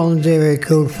 New Orleans area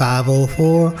code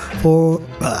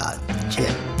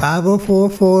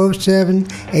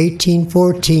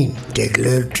 504-407-1814. Take a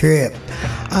little trip.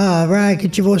 Right,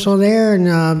 get your voice on there,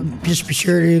 and just be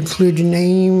sure to include your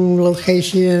name,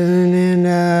 location,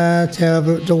 and tell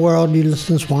the world you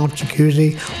listen to Swamp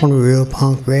Jacuzzi on Real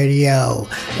Punk Radio.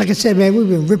 Like I said, man, we've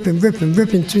been ripping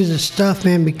through this stuff,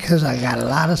 man, because I got a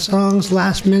lot of songs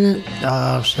last minute,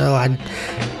 so I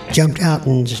jumped out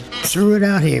and just threw it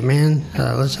out here, man.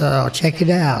 Let's check it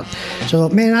out. So,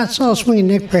 man, I saw Swinging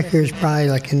Neckbreakers probably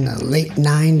like in the late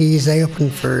 90s. They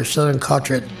opened for Southern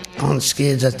Culture on the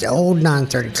skids at the old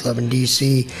 930 Club in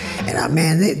D.C. And,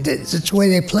 man, that's the way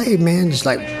they played, man. Just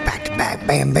like back to back,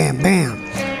 bam, bam, bam.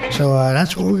 So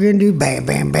that's what we're going to do, bam,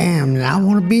 bam, bam. And I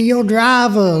want to be your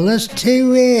driver. Let's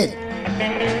do it.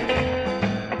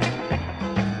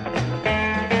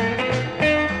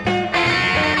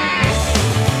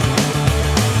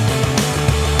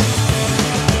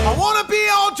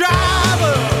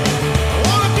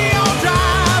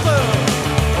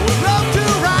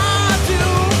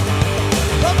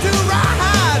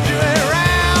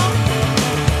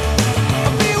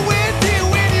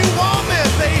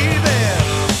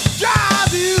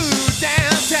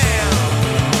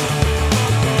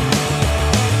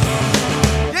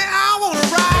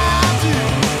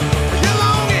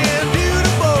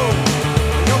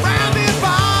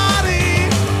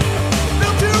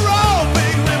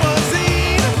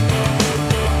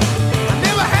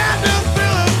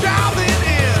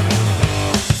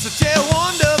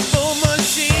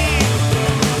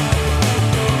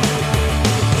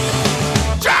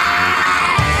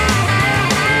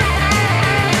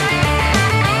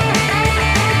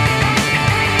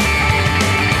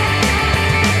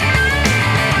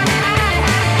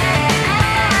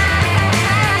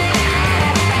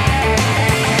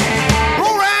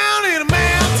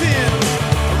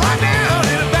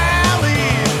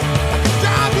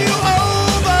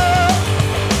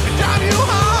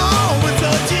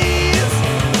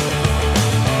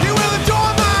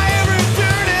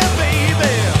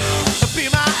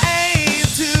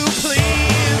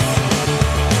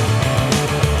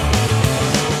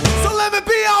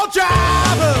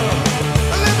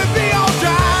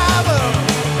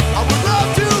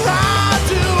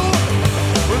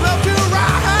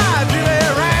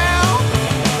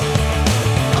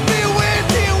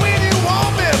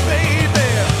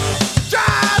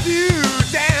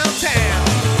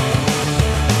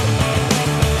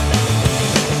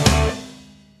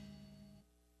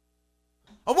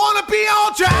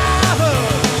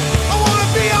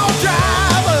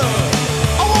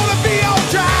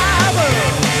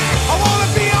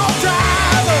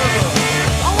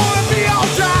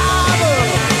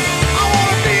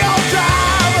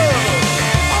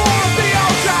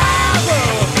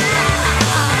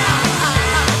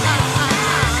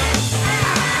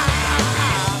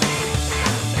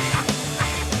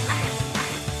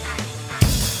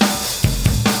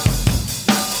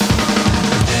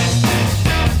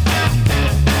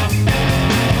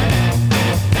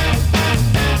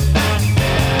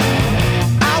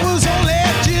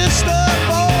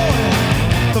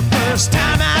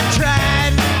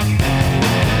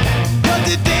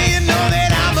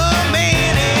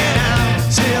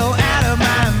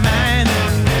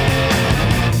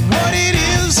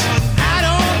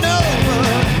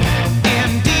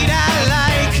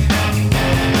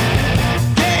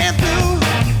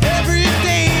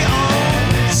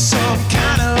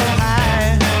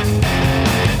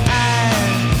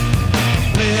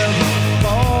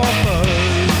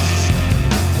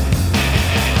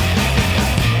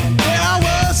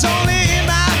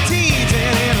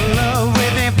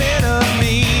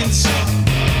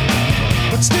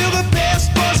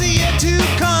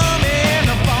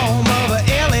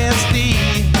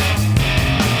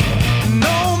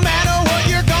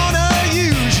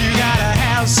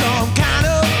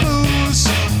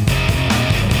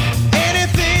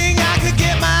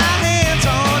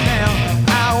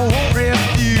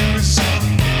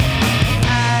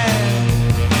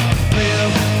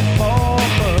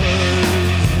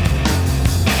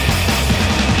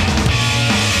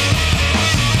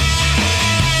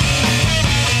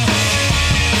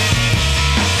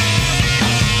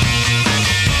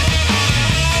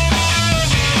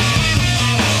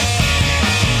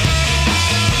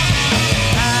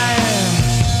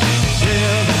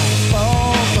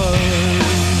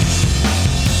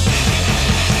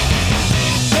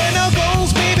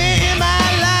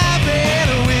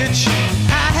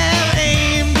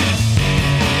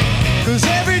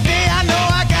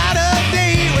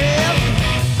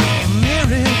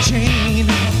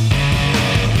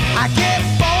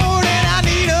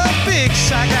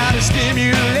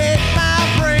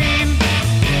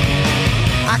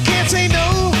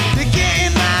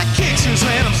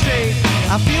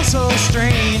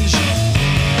 strange.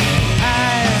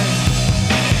 I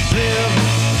live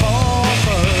for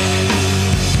fun.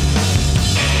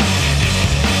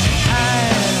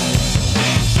 I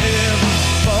live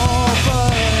for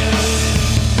fun.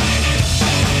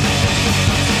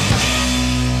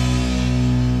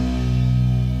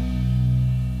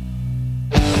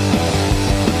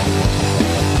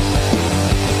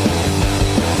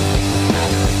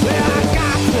 Well, I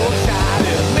got so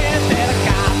excited, man, that I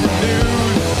got the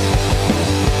news.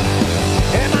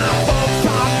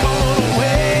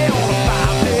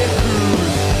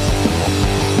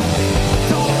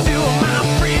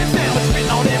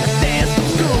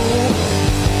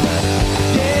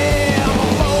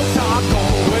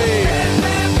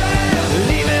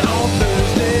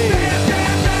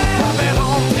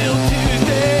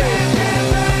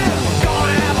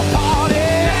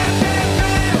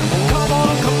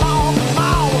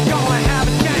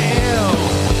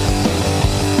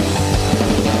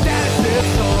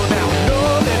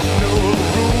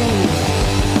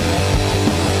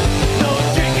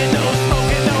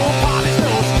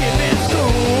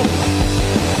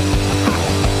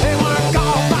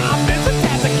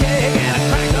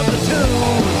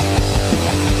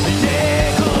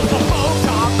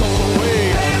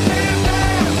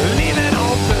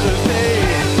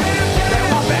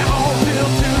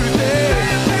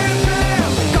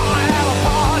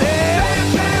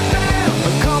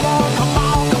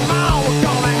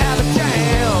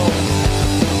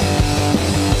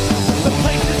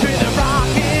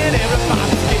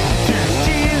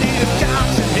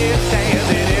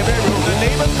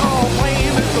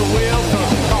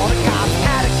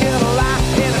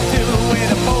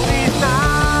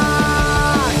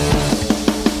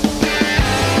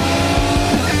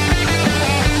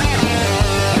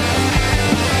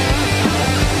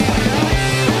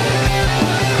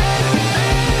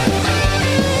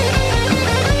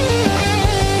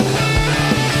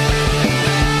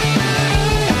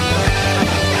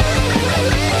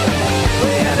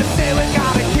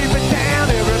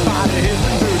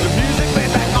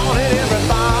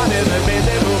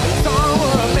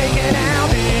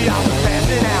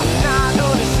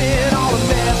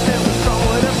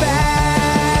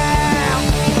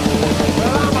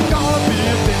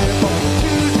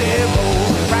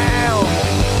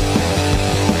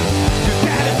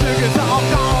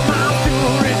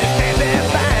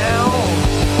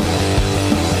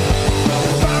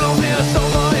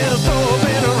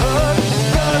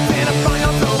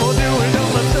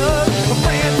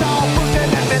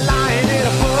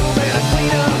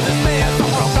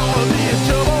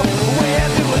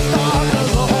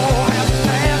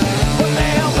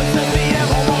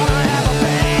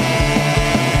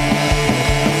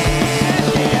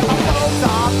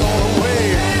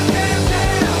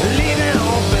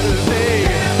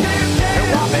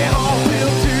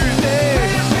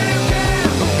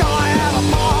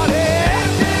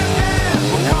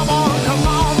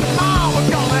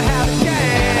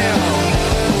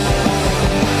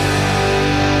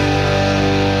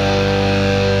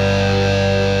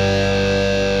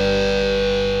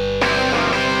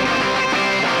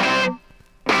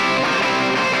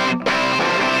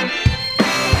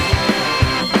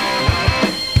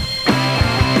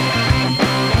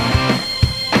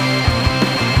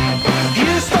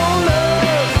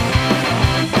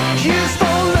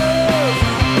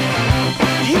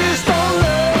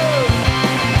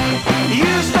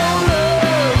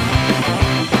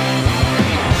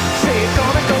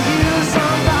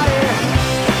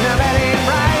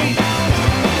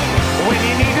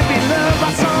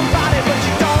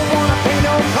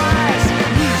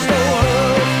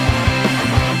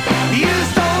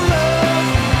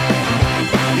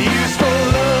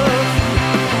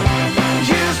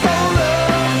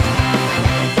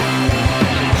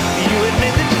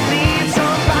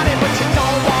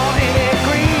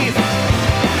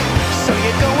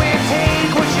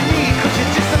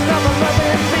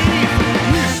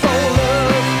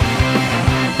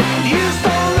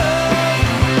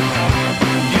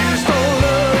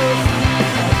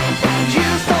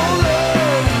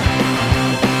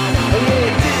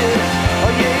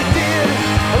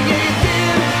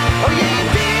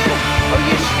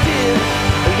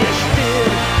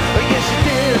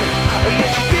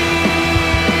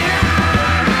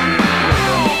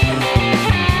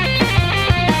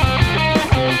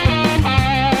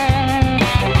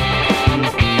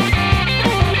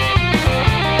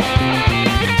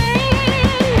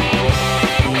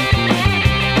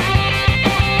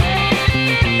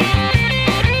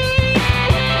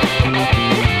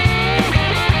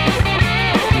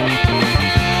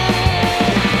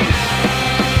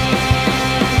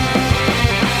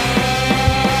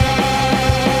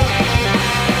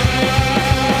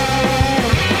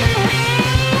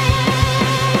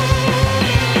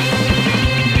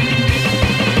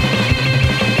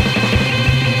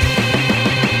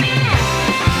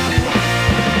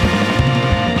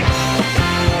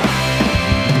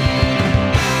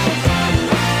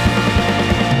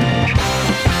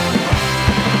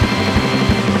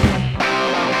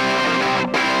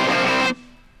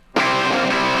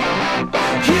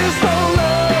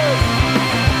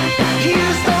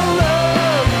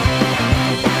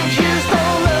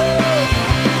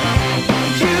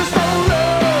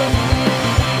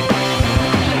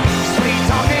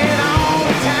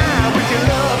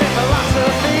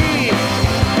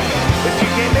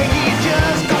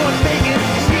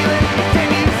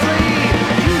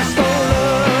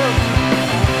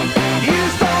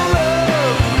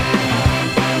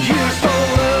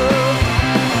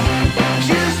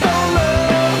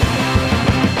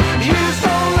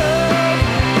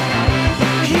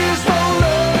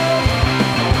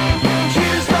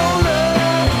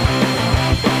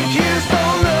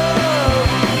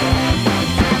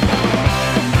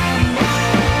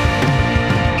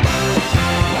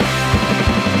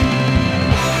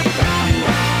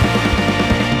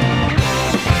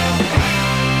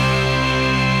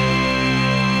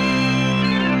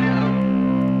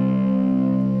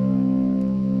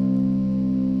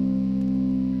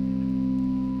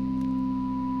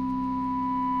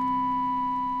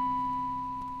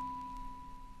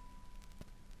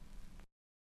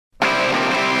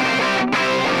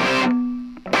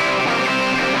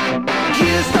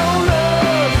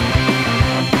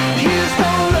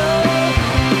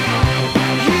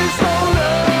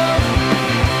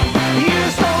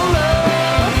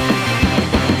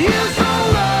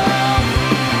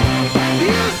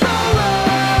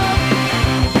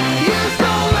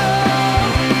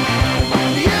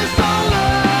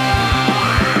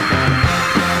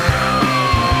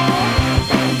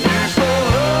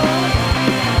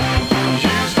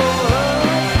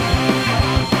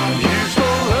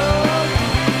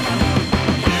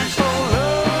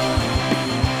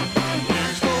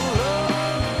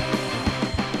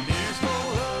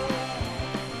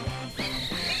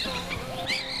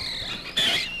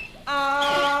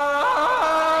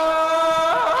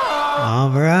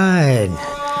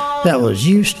 That was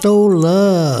You Stole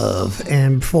Love.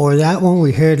 And before that one,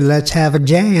 we heard Let's Have a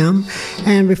Jam.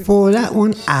 And before that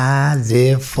one, I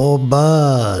Live for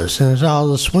Buzz. And it's all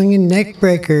the Swinging Neck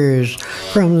Breakers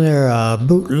from their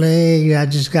bootleg I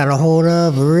just got a hold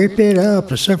of. Rip It Up,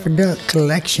 the Surfer Duck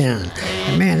collection.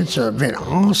 And man, it's been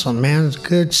awesome, man. It's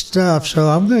good stuff. So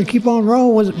I'm going to keep on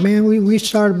rolling with it, man. We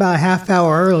started about a half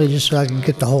hour early just so I could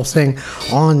get the whole thing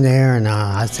on there. And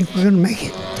I think we're going to make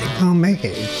it. We're going to make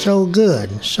it. It's so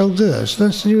good. So good. So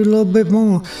let's do a little bit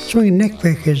more Swinging Neck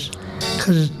Breakers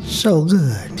because it's so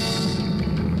good.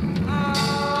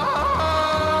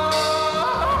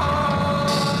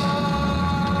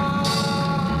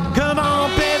 Come on,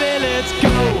 baby, let's go.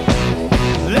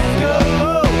 Let's go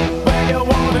where you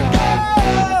wanna go.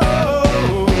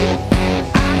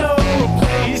 I know a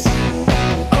place.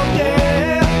 Oh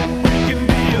yeah, we can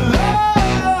be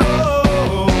alone.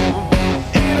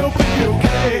 It'll be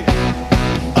okay.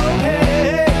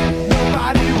 Okay,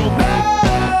 nobody will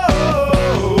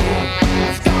know.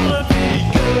 It's gonna be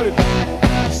good.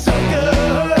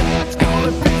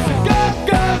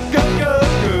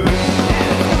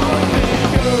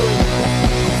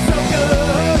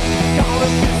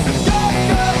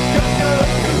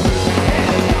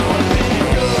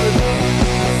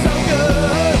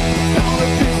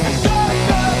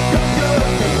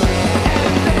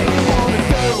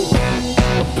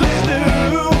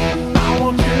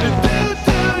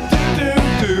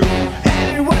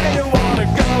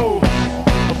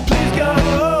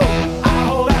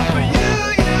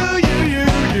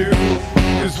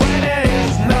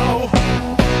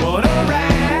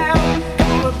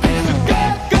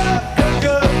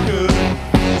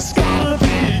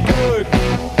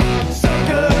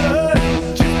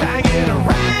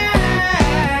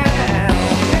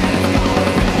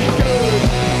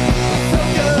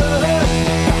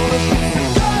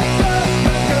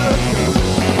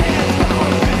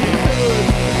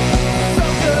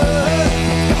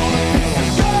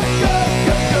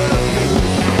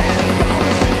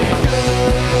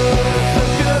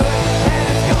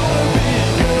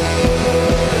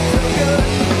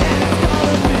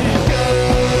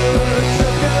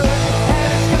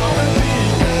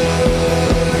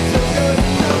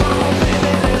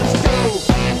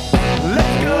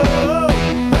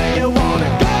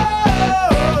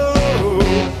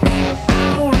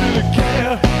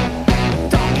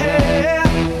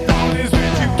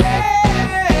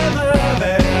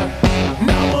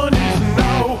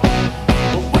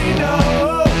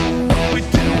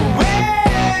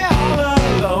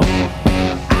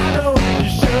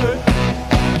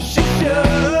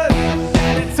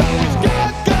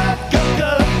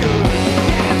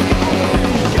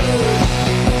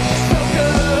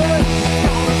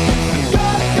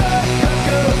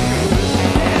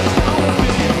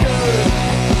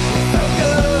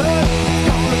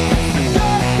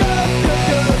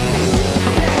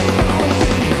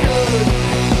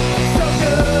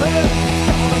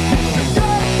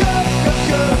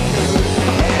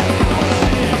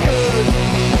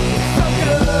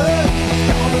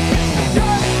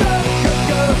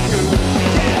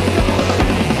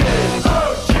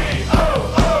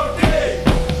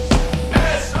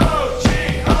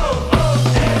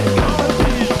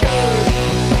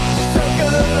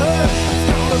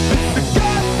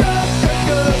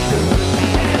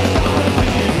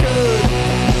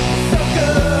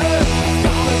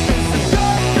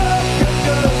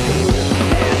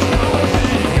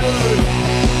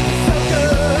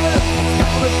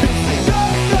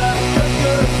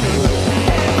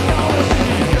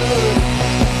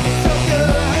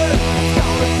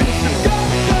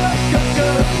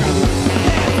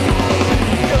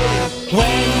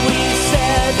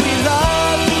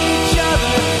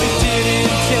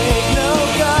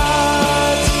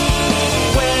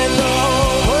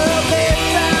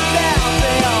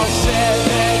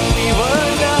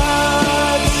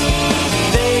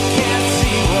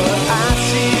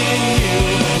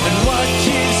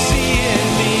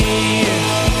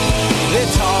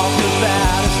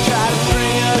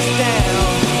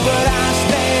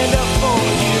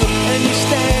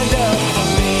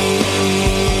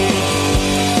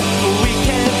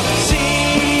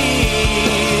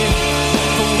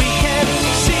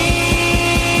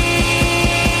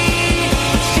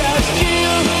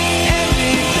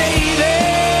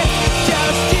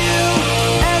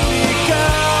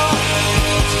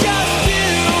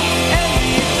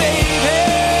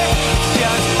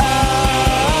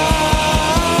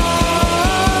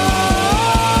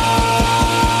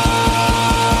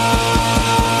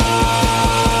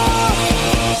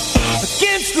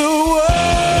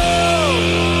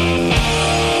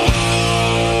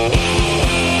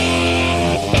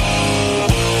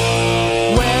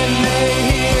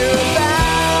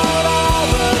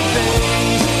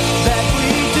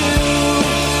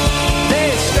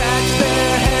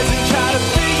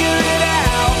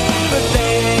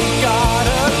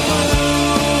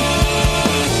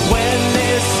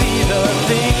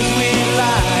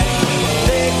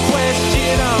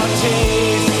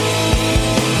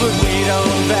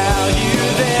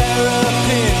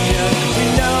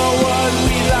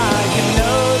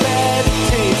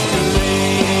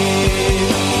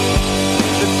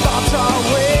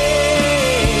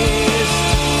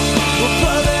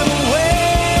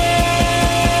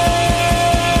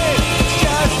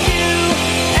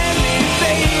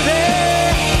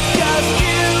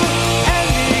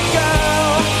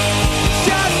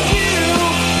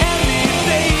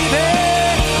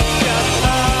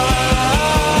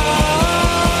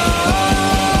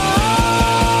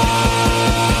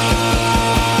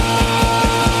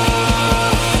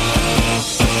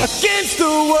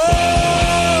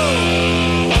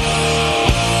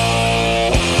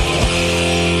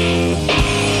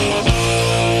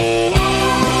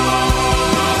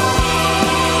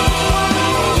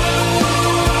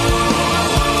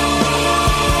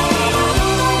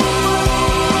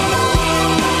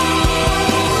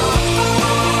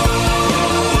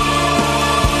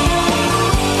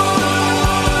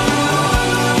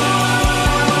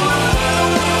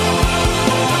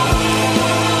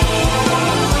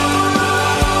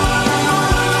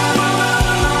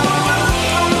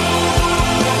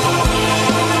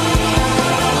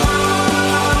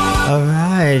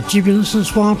 right, you've been listening to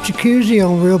Swamp Jacuzzi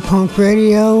on Real Punk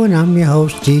Radio, and I'm your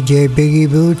host, DJ Biggie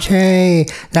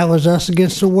Bootay. That was Us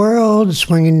Against the World, the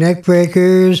Swinging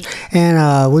Neckbreakers,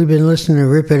 and we've been listening to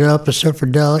Rip It Up, a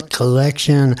Surferdelic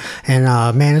collection, and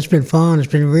man, it's been fun,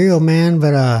 it's been real, man,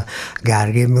 but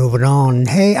gotta get moving on.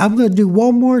 Hey, I'm gonna do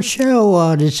one more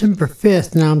show, December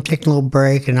 5th, now I'm taking a little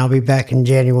break, and I'll be back in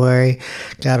January.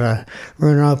 Gotta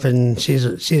run up and see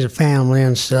the family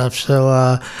and stuff,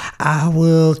 so I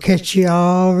will catch you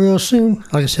all real soon.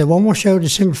 Like I said, one more show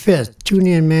December 5th. Tune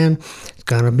in, man. It's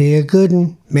gonna be a good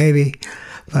one, maybe.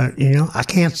 But, you know, I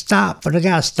can't stop, but I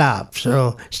gotta stop.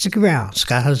 So stick around.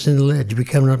 Scott Hudson the Ledge will be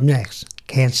coming up next.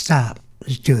 Can't stop.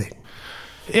 Let's do it.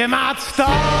 It might start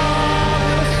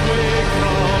with a swig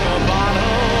from a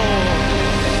bottle.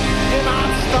 It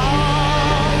might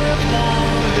start with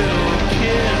one little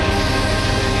kiss.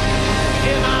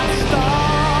 It might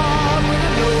start with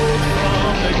a note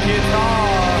from the guitar.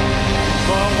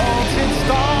 But once it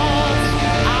starts,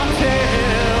 I'll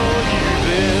tell you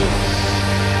this.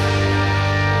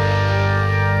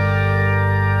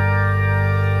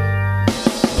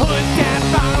 Put